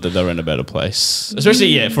understood that they're in a better place,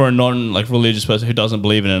 especially for a non-religious person who doesn't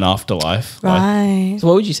believe in an afterlife. Like, Right. So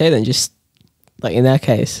what would you say then? Just like in that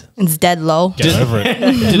case, It's dead low. Get over it.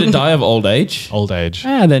 did it die of old age? Old age.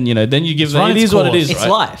 Yeah, then you give run it its is what it course. is. It's right?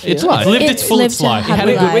 life, It's yeah. life. It's lived its full lived to life. have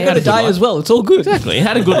we a life. got to die as well. It's all good. Exactly. It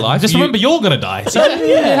had a good life. Just remember, you're going to die. So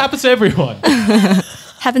it happens to everyone.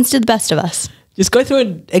 Happens to the best of us. Just go through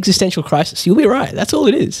an existential crisis. You'll be right. That's all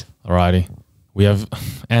it is. Alrighty. We have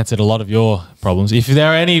answered a lot of your problems. If there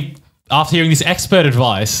are any, after hearing this expert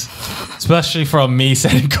advice, especially from me,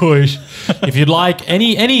 Sen and Kush, if you'd like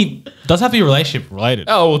any, doesn't have to be relationship related.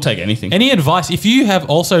 Oh, we'll take anything. Any advice, if you have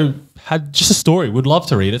also had just a story, would love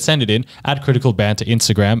to read it, send it in at Critical Banter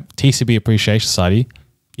Instagram, TCB Appreciation Society.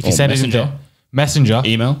 If you Or send Messenger. it in Messenger,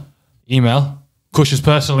 Email. Kush's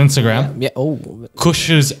personal Instagram, Yeah. Oh,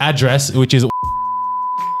 Kush's address, which is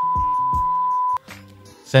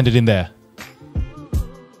send it in there.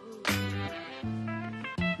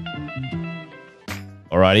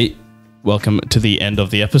 Alrighty. Welcome to the end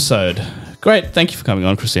of the episode. Great. Thank you for coming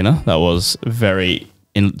on, Christina. That was very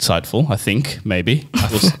insightful, I think, maybe.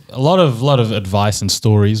 A lot of advice and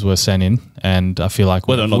stories were sent in, and I feel like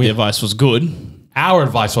Whether or not the advice was good. our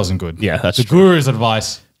advice wasn't good. Yeah, that's the true. guru's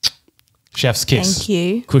advice. Chef's kiss. Thank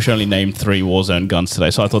you. Kush only named 3 Warzone guns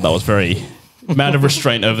today, so I thought that was very amount of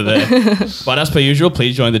restraint over there. But as per usual,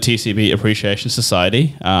 please join the TCB Appreciation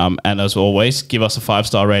Society. And as always, give us a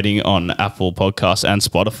 5-star rating on Apple Podcasts and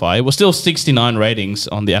Spotify. We're still 69 ratings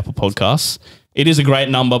on the Apple Podcasts. It is a great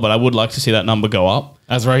number, but I would like to see that number go up.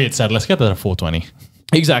 As Rohit said, let's get that at 420.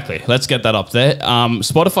 Exactly. Let's get that up there.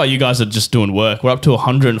 Spotify, you guys are just doing work. We're up to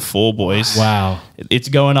 104, boys. Wow. It's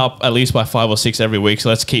going up at least by 5 or 6 every week, so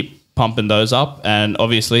let's keep pumping those up. And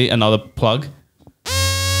obviously, another plug.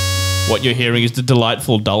 What you're hearing is the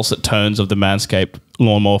delightful dulcet tones of the Manscaped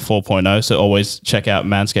Lawnmower 4.0, so always check out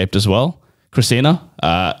Manscaped as well. Christina,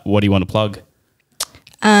 what do you want to plug?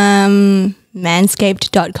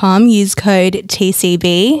 Manscaped.com. Use code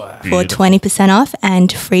TCB for 20% off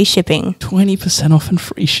and free shipping. 20% off and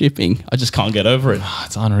free shipping. I just can't get over it.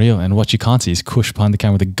 It's unreal. And what you can't see is Kush behind the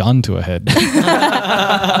camera with a gun to her head.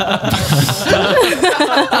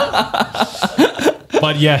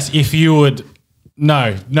 But yes, if you would...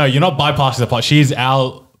 No, you're not bypassing the part. She's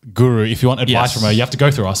our guru. If you want advice Yes. from her, you have to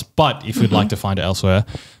go through us. But if you'd like to find it elsewhere,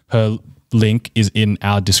 her link is in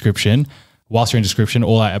our description. Whilst you're in description,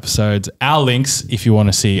 all our episodes, our links, if you want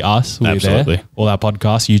to see us, we're Absolutely. there. All our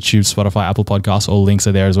podcasts, YouTube, Spotify, Apple Podcasts, all links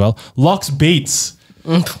are there as well. Locks Beats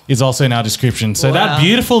is also in our description. So that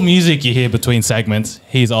beautiful music you hear between segments,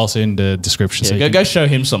 he's also in the description. so you can Go show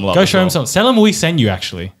him some love. go as show him well. something. Tell him we send you,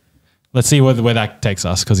 actually. Let's see where that takes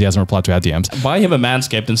us, because he hasn't replied to our DMs. Buy him a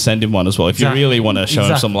Manscaped and send him one as well if you Exactly. really want to show him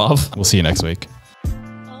Exactly. some love. We'll see you next week.